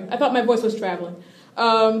 sorry. I thought my voice was traveling.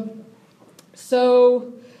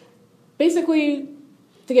 So basically,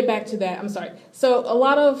 to get back to that, I'm sorry. So a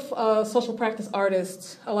lot of social practice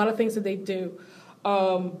artists, a lot of things that they do,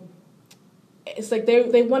 it's like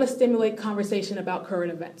they want to stimulate conversation about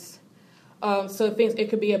current events. So things, it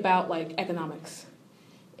could be about like economics.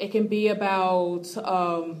 It can be about,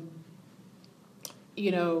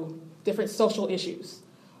 different social issues,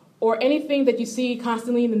 or anything that you see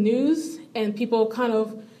constantly in the news and people kind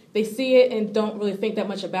of, they see it and don't really think that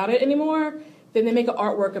much about it anymore. Then they make an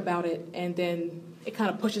artwork about it, and then it kind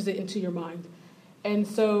of pushes it into your mind. And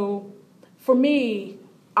so for me,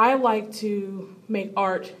 I like to make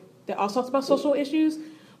art that also talks about social issues,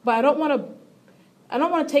 but I don't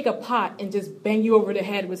want to take a pot and just bang you over the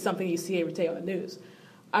head with something you see every day on the news.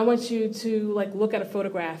 I want you to like look at a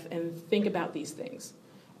photograph and think about these things,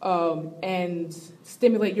 and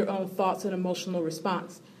stimulate your own thoughts and emotional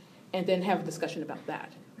response, and then have a discussion about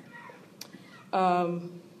that.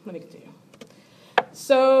 Let me continue.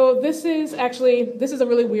 So this is a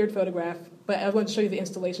really weird photograph, but I want to show you the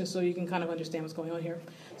installation so you can kind of understand what's going on here.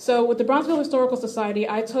 So with the Bronzeville Historical Society,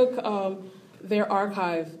 I took their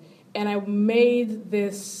archive and I made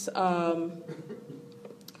this artwork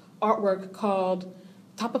called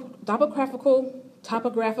Topographical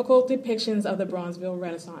Depictions of the Bronzeville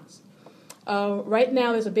Renaissance. Right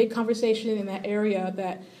now there's a big conversation in that area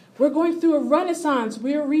that we're going through a renaissance.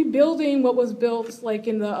 We're rebuilding what was built like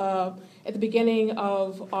in the at the beginning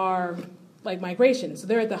of our like migration. So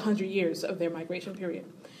they're at the 100 years of their migration period.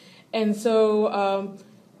 And so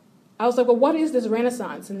I was like, well, what is this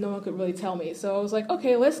Renaissance? And no one could really tell me. So I was like,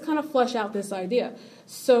 okay, let's kind of flesh out this idea.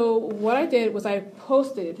 So what I did was I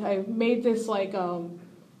made this like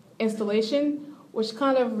installation, which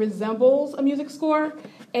kind of resembles a music score,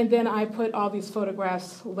 and then I put all these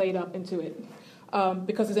photographs laid up into it.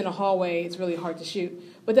 Because it's in a hallway, it's really hard to shoot.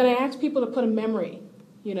 But then I asked people to put a memory,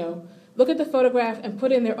 look at the photograph and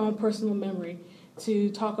put in their own personal memory to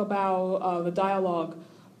talk about the dialogue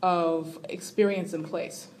of experience and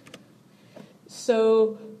place.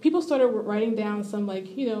 So people started writing down some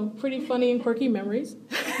pretty funny and quirky memories.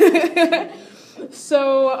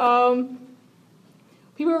 So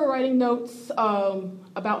people were writing notes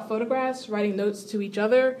about photographs, writing notes to each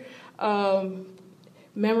other,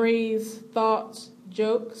 memories, thoughts,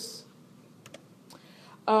 jokes.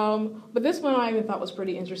 But this one I even thought was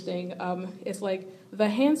pretty interesting. It's like the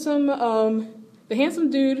handsome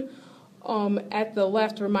dude at the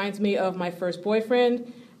left reminds me of my first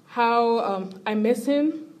boyfriend. How I miss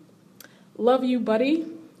him. Love you, buddy.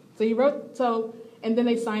 So he wrote and then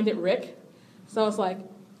they signed it Rick. So I was like,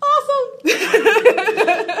 awesome.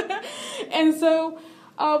 And so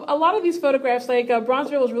a lot of these photographs,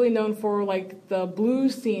 Bronzeville was really known for the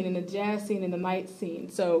blues scene and the jazz scene and the night scene.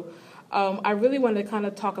 So I really wanted to kind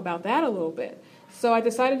of talk about that a little bit. So I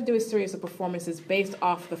decided to do a series of performances based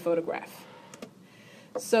off the photograph.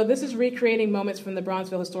 So this is recreating moments from the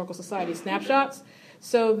Bronzeville Historical Society Snapshots.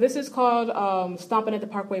 So this is called Stomping at the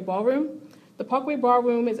Parkway Ballroom. The Parkway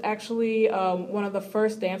Ballroom is actually one of the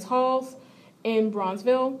first dance halls in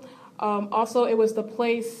Bronzeville. Also, it was the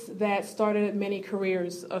place that started many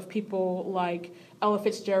careers of people like Ella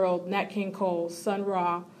Fitzgerald, Nat King Cole, Sun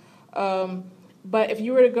Ra. But if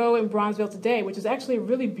you were to go in Bronzeville today, which is actually a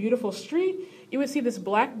really beautiful street, you would see this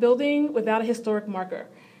black building without a historic marker.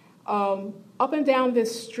 Up and down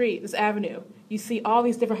this street, this avenue, you see all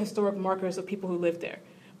these different historic markers of people who lived there,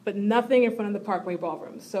 but nothing in front of the Parkway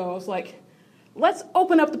Ballroom. So I was like, let's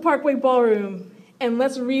open up the Parkway Ballroom and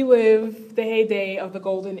let's relive the heyday of the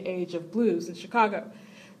golden age of blues in Chicago.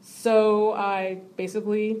 So I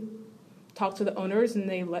basically talked to the owners, and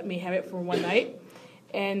they let me have it for one night,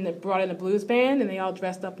 and brought in a blues band, and they all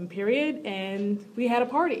dressed up in period, and we had a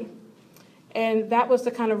party. And that was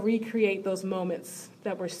to kind of recreate those moments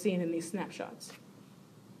that we're seeing in these snapshots.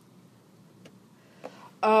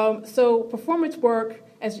 So performance work,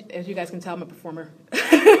 as you guys can tell, I'm a performer.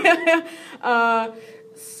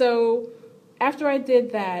 So after I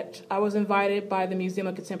did that, I was invited by the Museum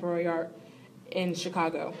of Contemporary Art in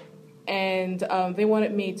Chicago. And they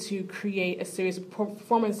wanted me to create a series of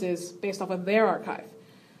performances based off of their archive.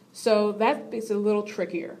 So that is a little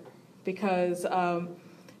trickier because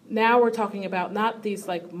now we're talking about not these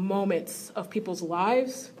moments of people's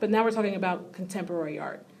lives, but now we're talking about contemporary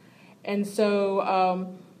art. And so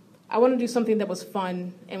I want to do something that was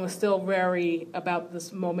fun and was still very about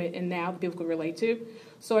this moment and now that people could relate to.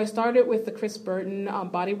 So I started with the Chris Burton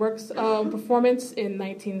Bodyworks performance in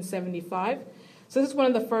 1975. So this is one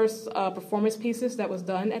of the first performance pieces that was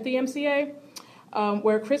done at the MCA,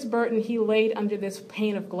 where Chris Burton, he laid under this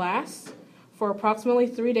pane of glass for approximately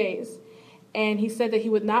 3 days. And he said that he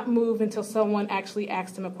would not move until someone actually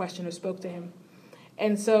asked him a question or spoke to him.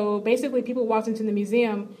 And so basically people walked into the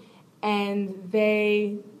museum and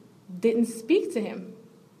they didn't speak to him.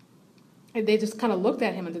 And they just kind of looked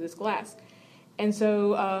at him under this glass. And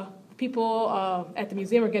so people at the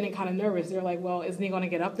museum are getting kind of nervous. They're like, well, isn't he going to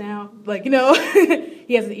get up now?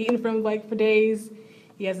 He hasn't eaten for days.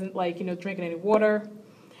 He hasn't drinking any water.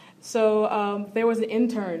 So there was an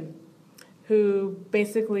intern who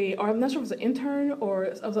basically, or I'm not sure if it was an intern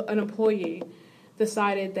or an employee,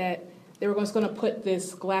 decided that they were just going to put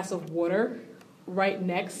this glass of water right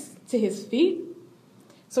next to his feet.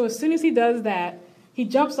 So as soon as he does that, he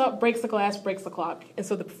jumps up, breaks the glass, breaks the clock, and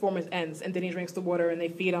so the performance ends. And then he drinks the water, and they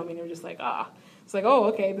feed him, and they're just like, ah. It's like, oh,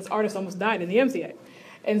 okay, this artist almost died in the MCA.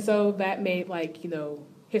 And so that made,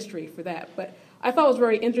 history for that. But I thought it was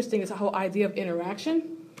very interesting, this whole idea of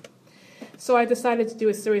interaction. So I decided to do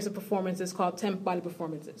a series of performances called 10 Body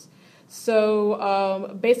Performances.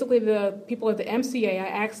 So basically the people at the MCA, I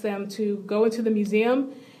asked them to go into the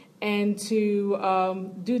museum and to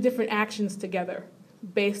do different actions together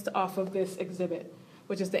based off of this exhibit,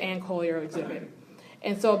 which is the Ann Collier exhibit.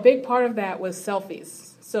 And so a big part of that was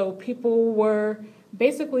selfies. So people were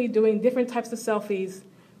basically doing different types of selfies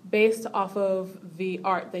based off of the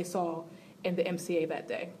art they saw in the MCA that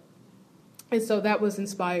day. And so that was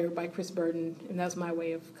inspired by Chris Burton, and that's my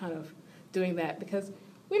way of kind of doing that, because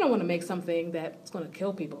we don't want to make something that's going to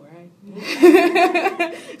kill people, right?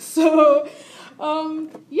 So,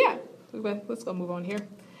 yeah, let's go move on here.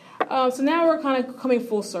 So now we're kind of coming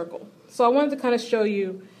full circle. So I wanted to kind of show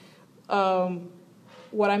you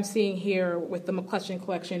what I'm seeing here with the McCutcheon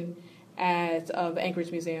collection at the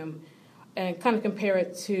Anchorage Museum and kind of compare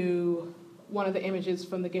it to one of the images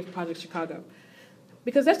from the Gift Project Chicago.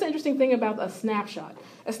 Because that's the interesting thing about a snapshot.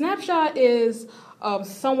 A snapshot is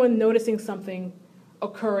someone noticing something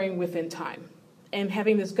occurring within time and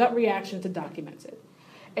having this gut reaction to document it.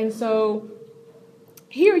 And so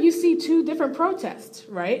here you see two different protests,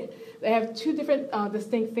 right? They have two different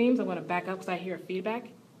distinct themes. I'm going to back up because I hear feedback.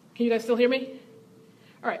 Can you guys still hear me?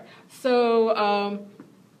 All right. So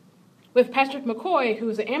with Patrick McCoy,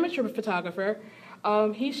 who's an amateur photographer,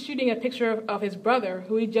 he's shooting a picture of his brother,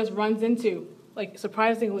 who he just runs into, like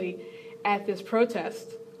surprisingly, at this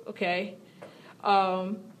protest. Okay.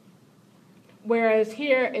 Whereas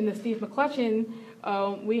here in the Steve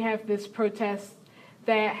McCutcheon, we have this protest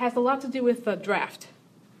that has a lot to do with the draft.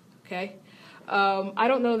 Okay. I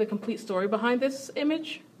don't know the complete story behind this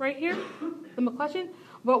image right here, the McCutcheon,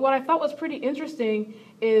 but what I thought was pretty interesting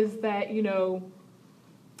is that, you know,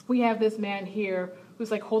 we have this man here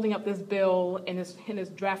who's like holding up this bill and his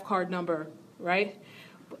draft card number, right?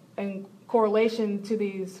 In correlation to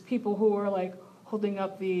these people who are like holding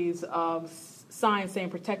up these signs saying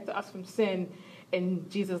protect us from sin and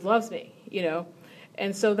Jesus loves me, you know?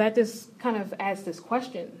 And so that just kind of adds this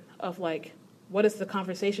question of like, what is the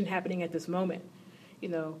conversation happening at this moment? You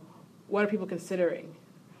know, what are people considering?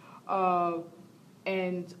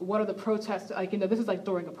 And what are the protests? Like, you know, this is like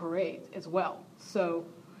during a parade as well. So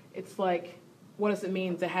it's like, what does it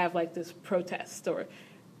mean to have like this protest or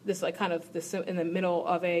this like kind of this in the middle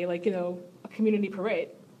of a like, you know, a community parade?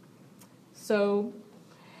 So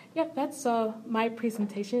yeah, that's my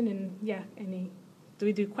presentation. And yeah, do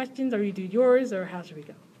we do questions or you do yours or how should we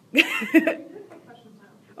go?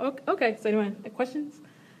 Okay, so anyone have questions?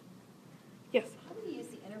 Yes. How do you use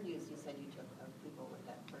the interviews you said you took of people with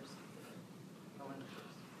that first going?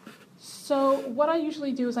 So what I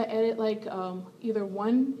usually do is I edit like either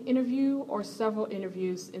one interview or several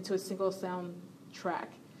interviews into a single sound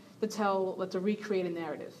track to recreate a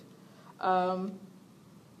narrative. And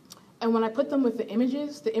when I put them with the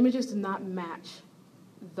images do not match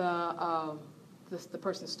the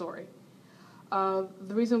person's story.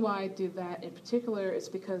 The reason why I do that in particular is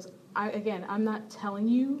because I'm not telling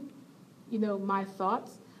you, you know, my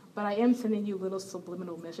thoughts, but I am sending you little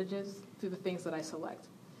subliminal messages through the things that I select.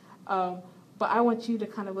 But I want you to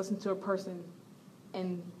kind of listen to a person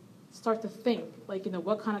and start to think, like, you know,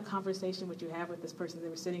 what kind of conversation would you have with this person that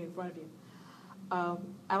was sitting in front of you?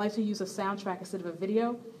 I like to use a soundtrack instead of a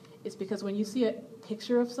video. It's because when you see a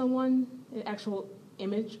picture of someone, an actual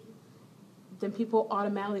image, then people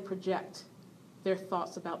automatically project their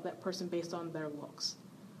thoughts about that person based on their looks.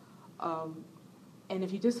 And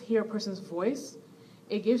if you just hear a person's voice,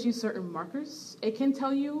 it gives you certain markers. It can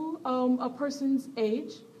tell you a person's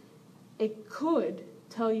age. It could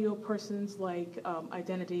tell you a person's like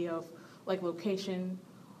identity of like location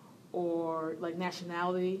or like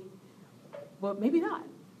nationality, but maybe not,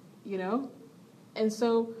 you know? And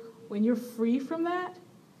so when you're free from that,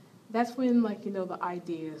 that's when like, you know, the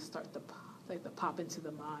ideas start to pop into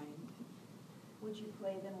the mind. Would you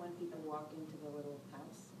play them when people walk into the little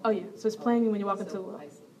house? Oh yeah, so it's playing when you walk into.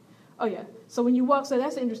 Oh yeah, so when you walk, so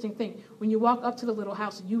that's the interesting thing. When you walk up to the little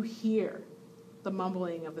house, you hear the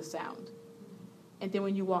mumbling of the sound, and then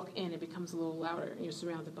when you walk in, it becomes a little louder, and you're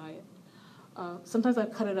surrounded by it. Sometimes I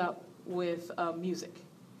cut it up with music,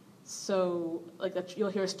 so like you'll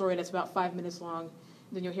hear a story that's about 5 minutes long,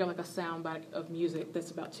 then you'll hear like a sound bite of music that's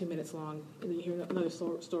about 2 minutes long, and then you hear another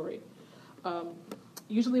story.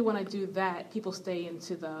 Usually when I do that, people stay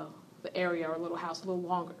into the area or little house a little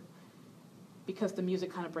longer because the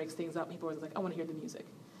music kind of breaks things up. People are like, I want to hear the music.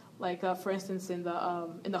 Like, for instance, in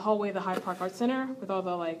the hallway of the Hyde Park Art Center with all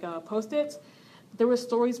the like Post-its, there were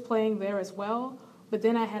stories playing there as well, but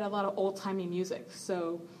then I had a lot of old-timey music.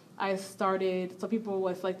 So I started, so people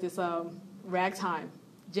with like this ragtime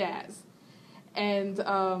jazz. And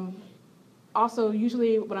also,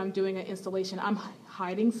 usually when I'm doing an installation, I'm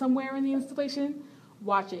hiding somewhere in the installation,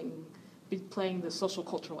 playing the social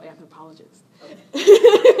cultural anthropologist.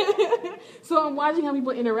 So I'm watching how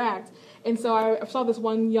people interact. And so I saw this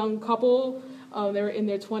one young couple, they were in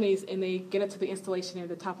their 20s, and they get up to the installation at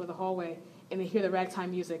the top of the hallway, and they hear the ragtime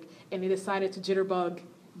music, and they decided to jitterbug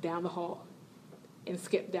down the hall and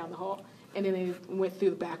skip down the hall. And then they went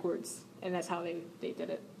through backwards, and that's how they did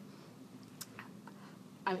it.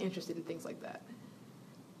 I'm interested in things like that.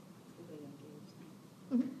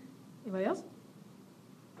 Mm-hmm. Anybody else?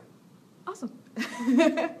 Awesome.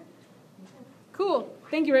 Cool.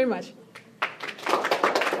 Thank you very much.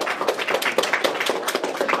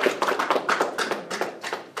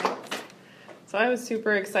 So I was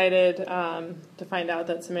super excited to find out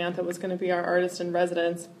that Samantha was going to be our artist in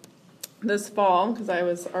residence this fall, because I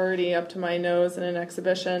was already up to my nose in an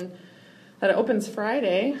exhibition that opens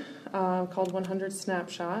Friday called 100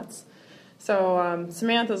 Snapshots. So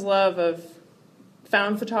Samantha's love of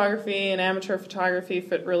found photography and amateur photography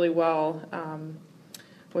fit really well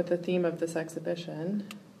with the theme of this exhibition.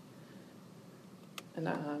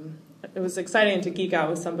 And it was exciting to geek out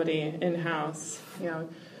with somebody in-house,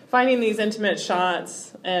 finding these intimate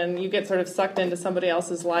shots, and you get sort of sucked into somebody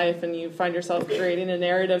else's life, and you find yourself creating a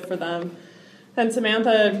narrative for them. And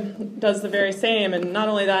Samantha does the very same, and not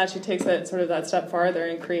only that, she takes it sort of that step farther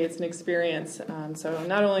and creates an experience. So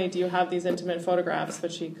not only do you have these intimate photographs,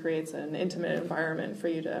 but she creates an intimate environment for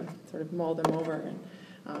you to sort of mull them over.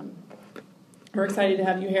 And we're excited to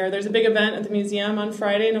have you here. There's a big event at the museum on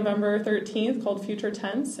Friday, November 13th, called Future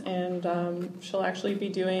Tense, and she'll actually be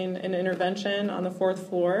doing an intervention on the 4th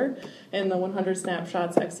floor in the 100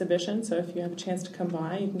 Snapshots exhibition. So if you have a chance to come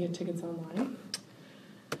by, you can get tickets online.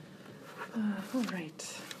 All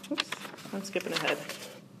right. Oops, I'm skipping ahead.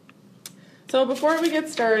 So before we get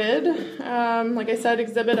started, like I said,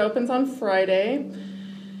 exhibit opens on Friday.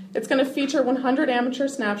 It's going to feature 100 amateur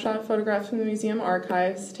snapshot photographs from the museum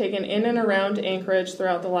archives taken in and around Anchorage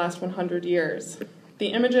throughout the last 100 years. The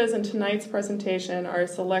images in tonight's presentation are a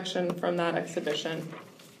selection from that exhibition.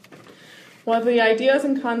 While the ideas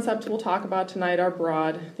and concepts we'll talk about tonight are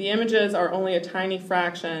broad, the images are only a tiny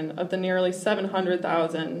fraction of the nearly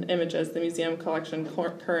 700,000 images the museum collection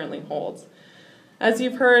currently holds. As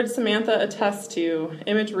you've heard Samantha attest to,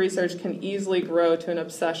 image research can easily grow to an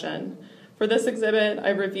obsession. For this exhibit,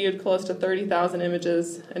 I've reviewed close to 30,000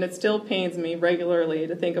 images, and it still pains me regularly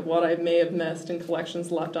to think of what I may have missed in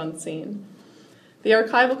collections left unseen. The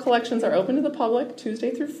archival collections are open to the public Tuesday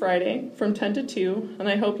through Friday from 10 to 2, and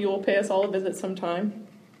I hope you will pay us all a visit sometime.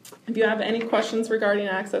 If you have any questions regarding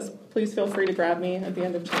access, please feel free to grab me at the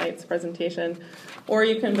end of tonight's presentation, or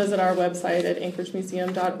you can visit our website at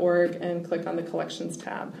anchoragemuseum.org and click on the Collections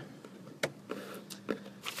tab.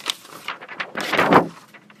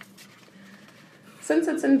 Since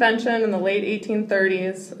its invention in the late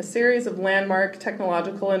 1830s, a series of landmark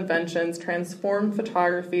technological inventions transformed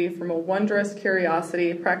photography from a wondrous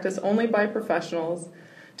curiosity practiced only by professionals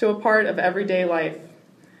to a part of everyday life.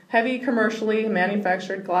 Heavy commercially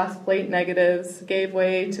manufactured glass plate negatives gave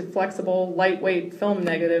way to flexible, lightweight film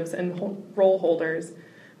negatives and roll holders,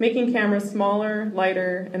 making cameras smaller,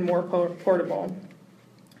 lighter, and more portable.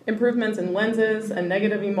 Improvements in lenses and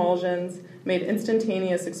negative emulsions made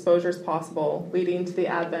instantaneous exposures possible, leading to the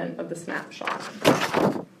advent of the snapshot.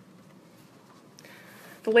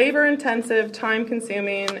 The labor-intensive,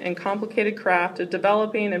 time-consuming, and complicated craft of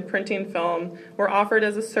developing and printing film were offered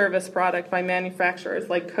as a service product by manufacturers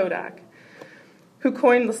like Kodak, who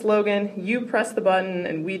coined the slogan, "You press the button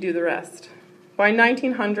and we do the rest." By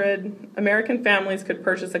 1900, American families could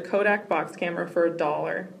purchase a Kodak box camera for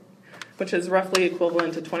 $1, which is roughly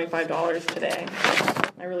equivalent to $25 today.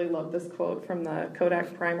 I really love this quote from the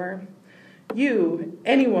Kodak primer. "You,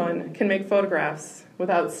 anyone, can make photographs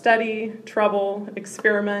without study, trouble,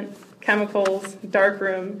 experiment, chemicals,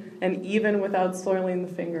 darkroom, and even without soiling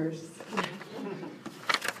the fingers."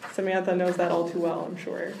 Samantha knows that all too well, I'm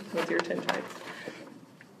sure, with your tintypes.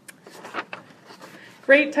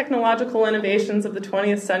 Great technological innovations of the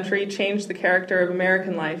 20th century changed the character of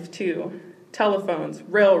American life, too. Telephones,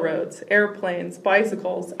 railroads, airplanes,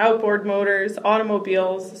 bicycles, outboard motors,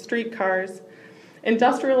 automobiles, streetcars.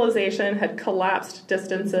 Industrialization had collapsed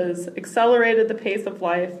distances, accelerated the pace of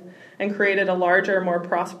life, and created a larger, more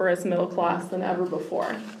prosperous middle class than ever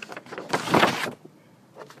before.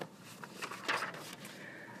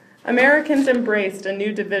 Americans embraced a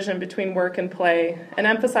new division between work and play and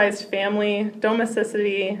emphasized family,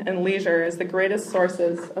 domesticity, and leisure as the greatest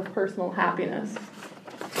sources of personal happiness.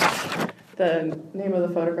 The name of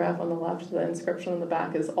the photograph on the left, the inscription on the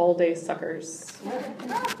back is "All Day Suckers."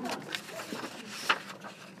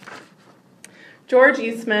 George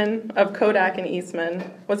Eastman of Kodak and Eastman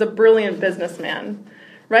was a brilliant businessman.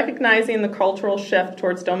 Recognizing the cultural shift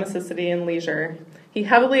towards domesticity and leisure, he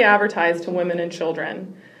heavily advertised to women and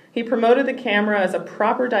children. He promoted the camera as a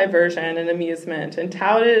proper diversion and amusement and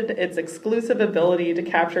touted its exclusive ability to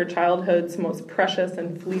capture childhood's most precious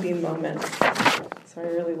and fleeting moments. So I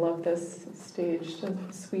really love this staged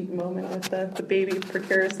sweet moment with the baby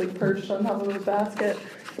precariously perched on top of a basket.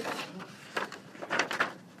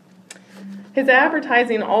 His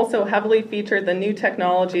advertising also heavily featured the new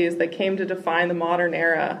technologies that came to define the modern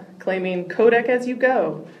era, claiming Kodak as you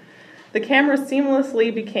go. The camera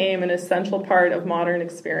seamlessly became an essential part of modern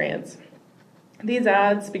experience. These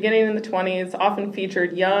ads, beginning in the 20s, often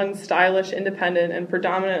featured young, stylish, independent, and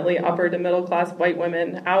predominantly upper to middle class white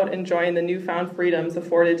women out enjoying the newfound freedoms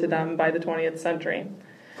afforded to them by the 20th century.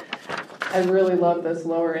 I really love this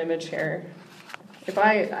lower image here. If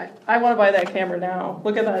I want to buy that camera now.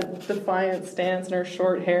 Look at that defiant stance and her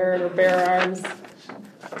short hair and her bare arms,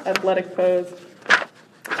 athletic pose.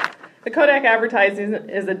 The Kodak advertising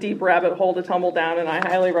is a deep rabbit hole to tumble down, and I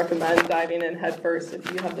highly recommend diving in headfirst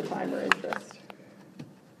if you have the time or interest.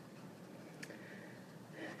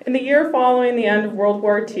 In the year following the end of World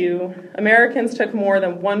War II, Americans took more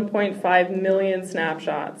than 1.5 million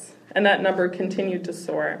snapshots, and that number continued to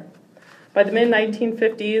soar. By the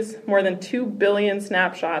mid-1950s, more than 2 billion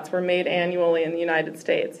snapshots were made annually in the United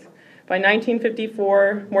States. By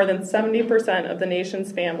 1954, more than 70% of the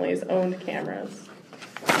nation's families owned cameras.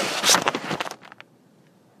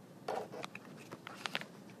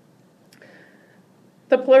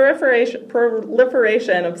 The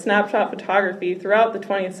proliferation of snapshot photography throughout the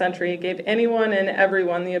 20th century gave anyone and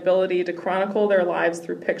everyone the ability to chronicle their lives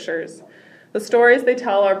through pictures. The stories they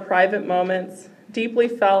tell are private moments, deeply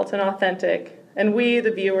felt and authentic, and we,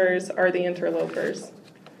 the viewers, are the interlopers.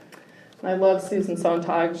 I love Susan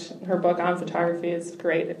Sontag. Her book on photography is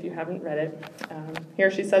great if you haven't read it.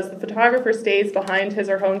 Here she says, the photographer stays behind his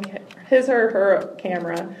or her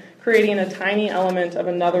camera, creating a tiny element of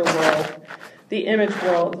another world, the image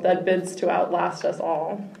world that bids to outlast us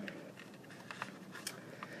all.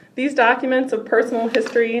 These documents of personal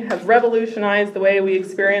history have revolutionized the way we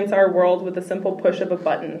experience our world with the simple push of a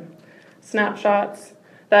button. Snapshots,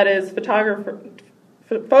 that is,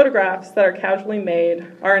 photographs that are casually made,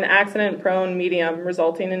 are an accident-prone medium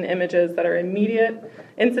resulting in images that are immediate,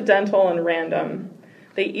 incidental, and random.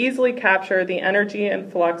 They easily capture the energy and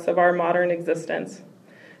flux of our modern existence.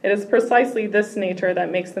 It is precisely this nature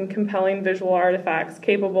that makes them compelling visual artifacts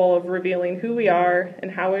capable of revealing who we are and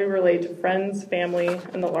how we relate to friends, family,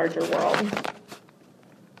 and the larger world.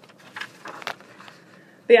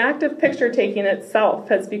 The act of picture-taking itself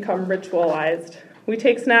has become ritualized. We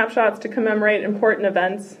take snapshots to commemorate important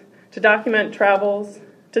events, to document travels,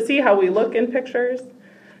 to see how we look in pictures,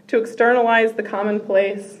 to externalize the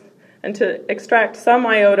commonplace, and to extract some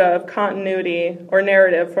iota of continuity or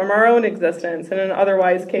narrative from our own existence in an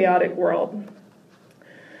otherwise chaotic world.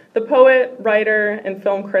 The poet, writer, and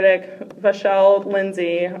film critic Vachel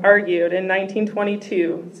Lindsay argued in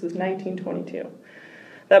 1922, this was 1922,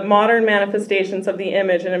 that modern manifestations of the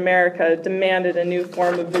image in America demanded a new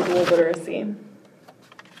form of visual literacy.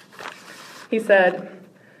 He said,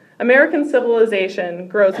 American civilization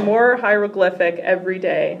grows more hieroglyphic every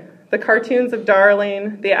day. The cartoons of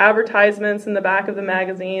Darling, the advertisements in the back of the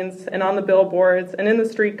magazines and on the billboards and in the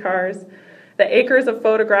streetcars, the acres of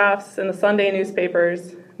photographs in the Sunday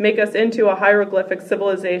newspapers make us into a hieroglyphic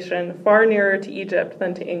civilization far nearer to Egypt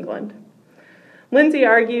than to England. Lindsay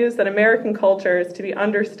argues that American culture is to be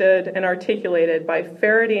understood and articulated by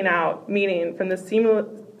ferreting out meaning from the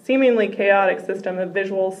seemingly chaotic system of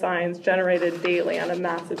visual signs generated daily on a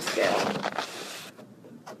massive scale.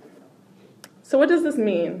 So what does this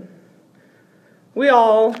mean? We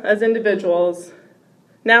all, as individuals,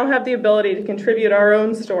 now have the ability to contribute our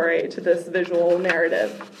own story to this visual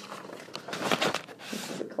narrative. This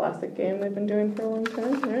is a classic game they've been doing for a long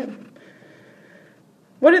time, right?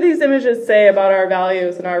 What do these images say about our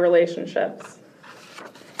values and our relationships?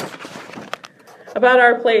 About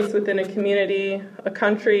our place within a community, a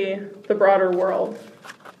country, the broader world?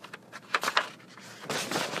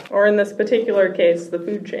 Or in this particular case, the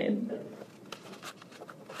food chain?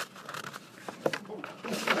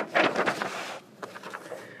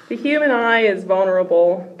 The human eye is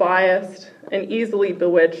vulnerable, biased, and easily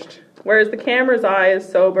bewitched, whereas the camera's eye is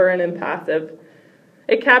sober and impassive.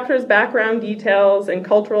 It captures background details and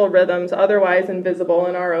cultural rhythms otherwise invisible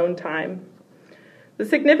in our own time. The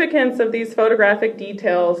significance of these photographic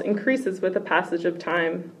details increases with the passage of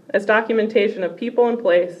time, as documentation of people and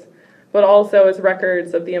place, but also as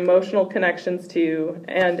records of the emotional connections to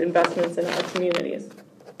and investments in our communities.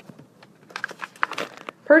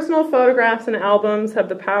 Personal photographs and albums have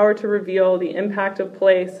the power to reveal the impact of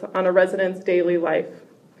place on a resident's daily life.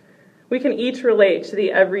 We can each relate to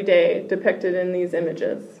the everyday depicted in these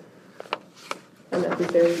images.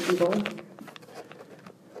 Unnecessary evil.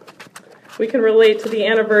 We can relate to the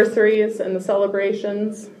anniversaries and the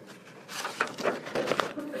celebrations,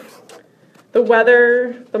 the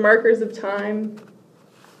weather, the markers of time,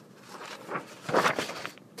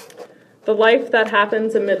 the life that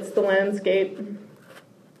happens amidst the landscape,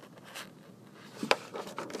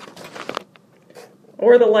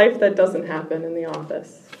 or the life that doesn't happen in the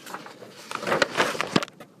office.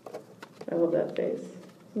 I love that face.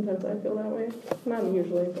 Sometimes I feel that way. Not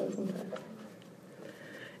usually, but sometimes.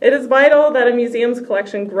 It is vital that a museum's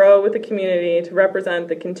collection grow with the community to represent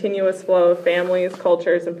the continuous flow of families,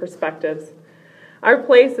 cultures, and perspectives. Our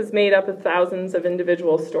place is made up of thousands of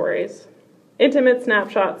individual stories. Intimate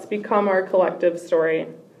snapshots become our collective story.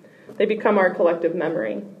 They become our collective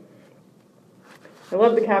memory. I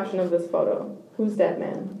love the caption of this photo. Who's that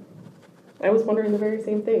man? I was wondering the very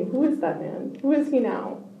same thing. Who is that man? Who is he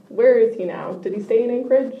now? Where is he now? Did he stay in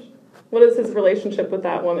Anchorage? What is his relationship with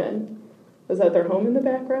that woman? Is that their home in the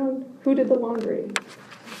background? Who did the laundry?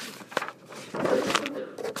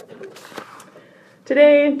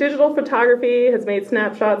 Today, digital photography has made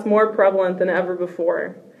snapshots more prevalent than ever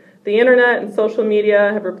before. The internet and social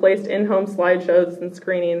media have replaced in-home slideshows and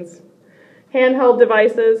screenings. Handheld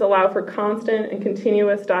devices allow for constant and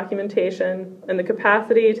continuous documentation and the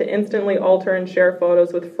capacity to instantly alter and share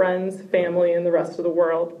photos with friends, family, and the rest of the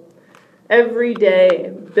world. Every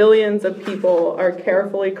day, billions of people are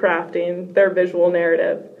carefully crafting their visual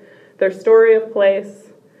narrative, their story of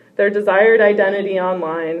place, their desired identity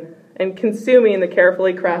online, and consuming the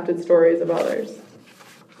carefully crafted stories of others.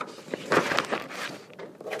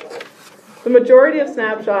 The majority of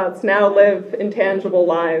snapshots now live intangible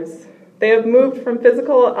lives. They have moved from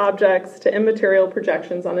physical objects to immaterial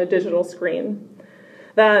projections on a digital screen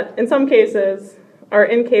that, in some cases, are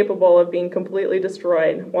incapable of being completely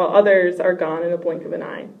destroyed, while others are gone in a blink of an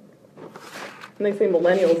eye. And they say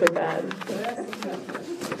millennials are bad.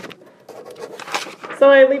 So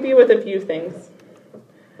I leave you with a few things.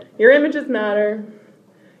 Your images matter.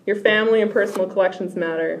 Your family and personal collections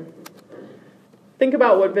matter. Think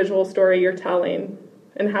about what visual story you're telling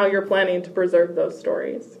and how you're planning to preserve those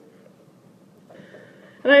stories.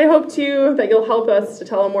 And I hope, too, that you'll help us to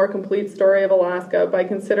tell a more complete story of Alaska by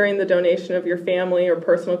considering the donation of your family or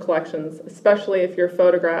personal collections, especially if your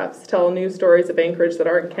photographs tell new stories of Anchorage that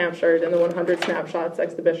aren't captured in the 100 Snapshots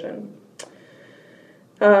exhibition.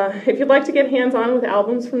 If you'd like to get hands-on with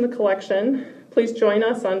albums from the collection, please join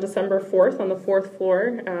us on December 4th on the 4th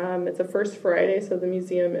floor. It's a first Friday, so the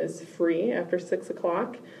museum is free after 6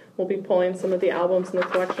 o'clock. We'll be pulling some of the albums in the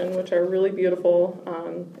collection, which are really beautiful.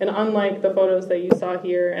 And unlike the photos that you saw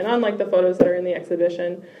here, and unlike the photos that are in the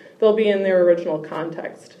exhibition, they'll be in their original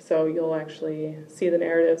context. So you'll actually see the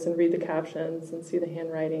narratives and read the captions and see the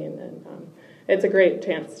handwriting. And it's a great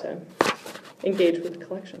chance to engage with the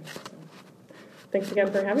collection. So, thanks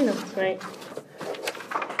again for having us tonight.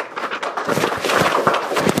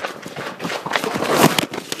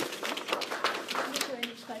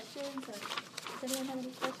 Does anyone have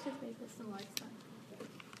any questions? Maybe there's some lights on.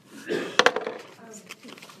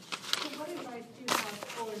 So what advice do you have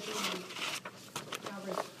for the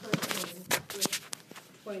average person with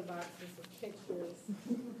 20 boxes of pictures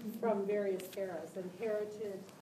from various eras, inherited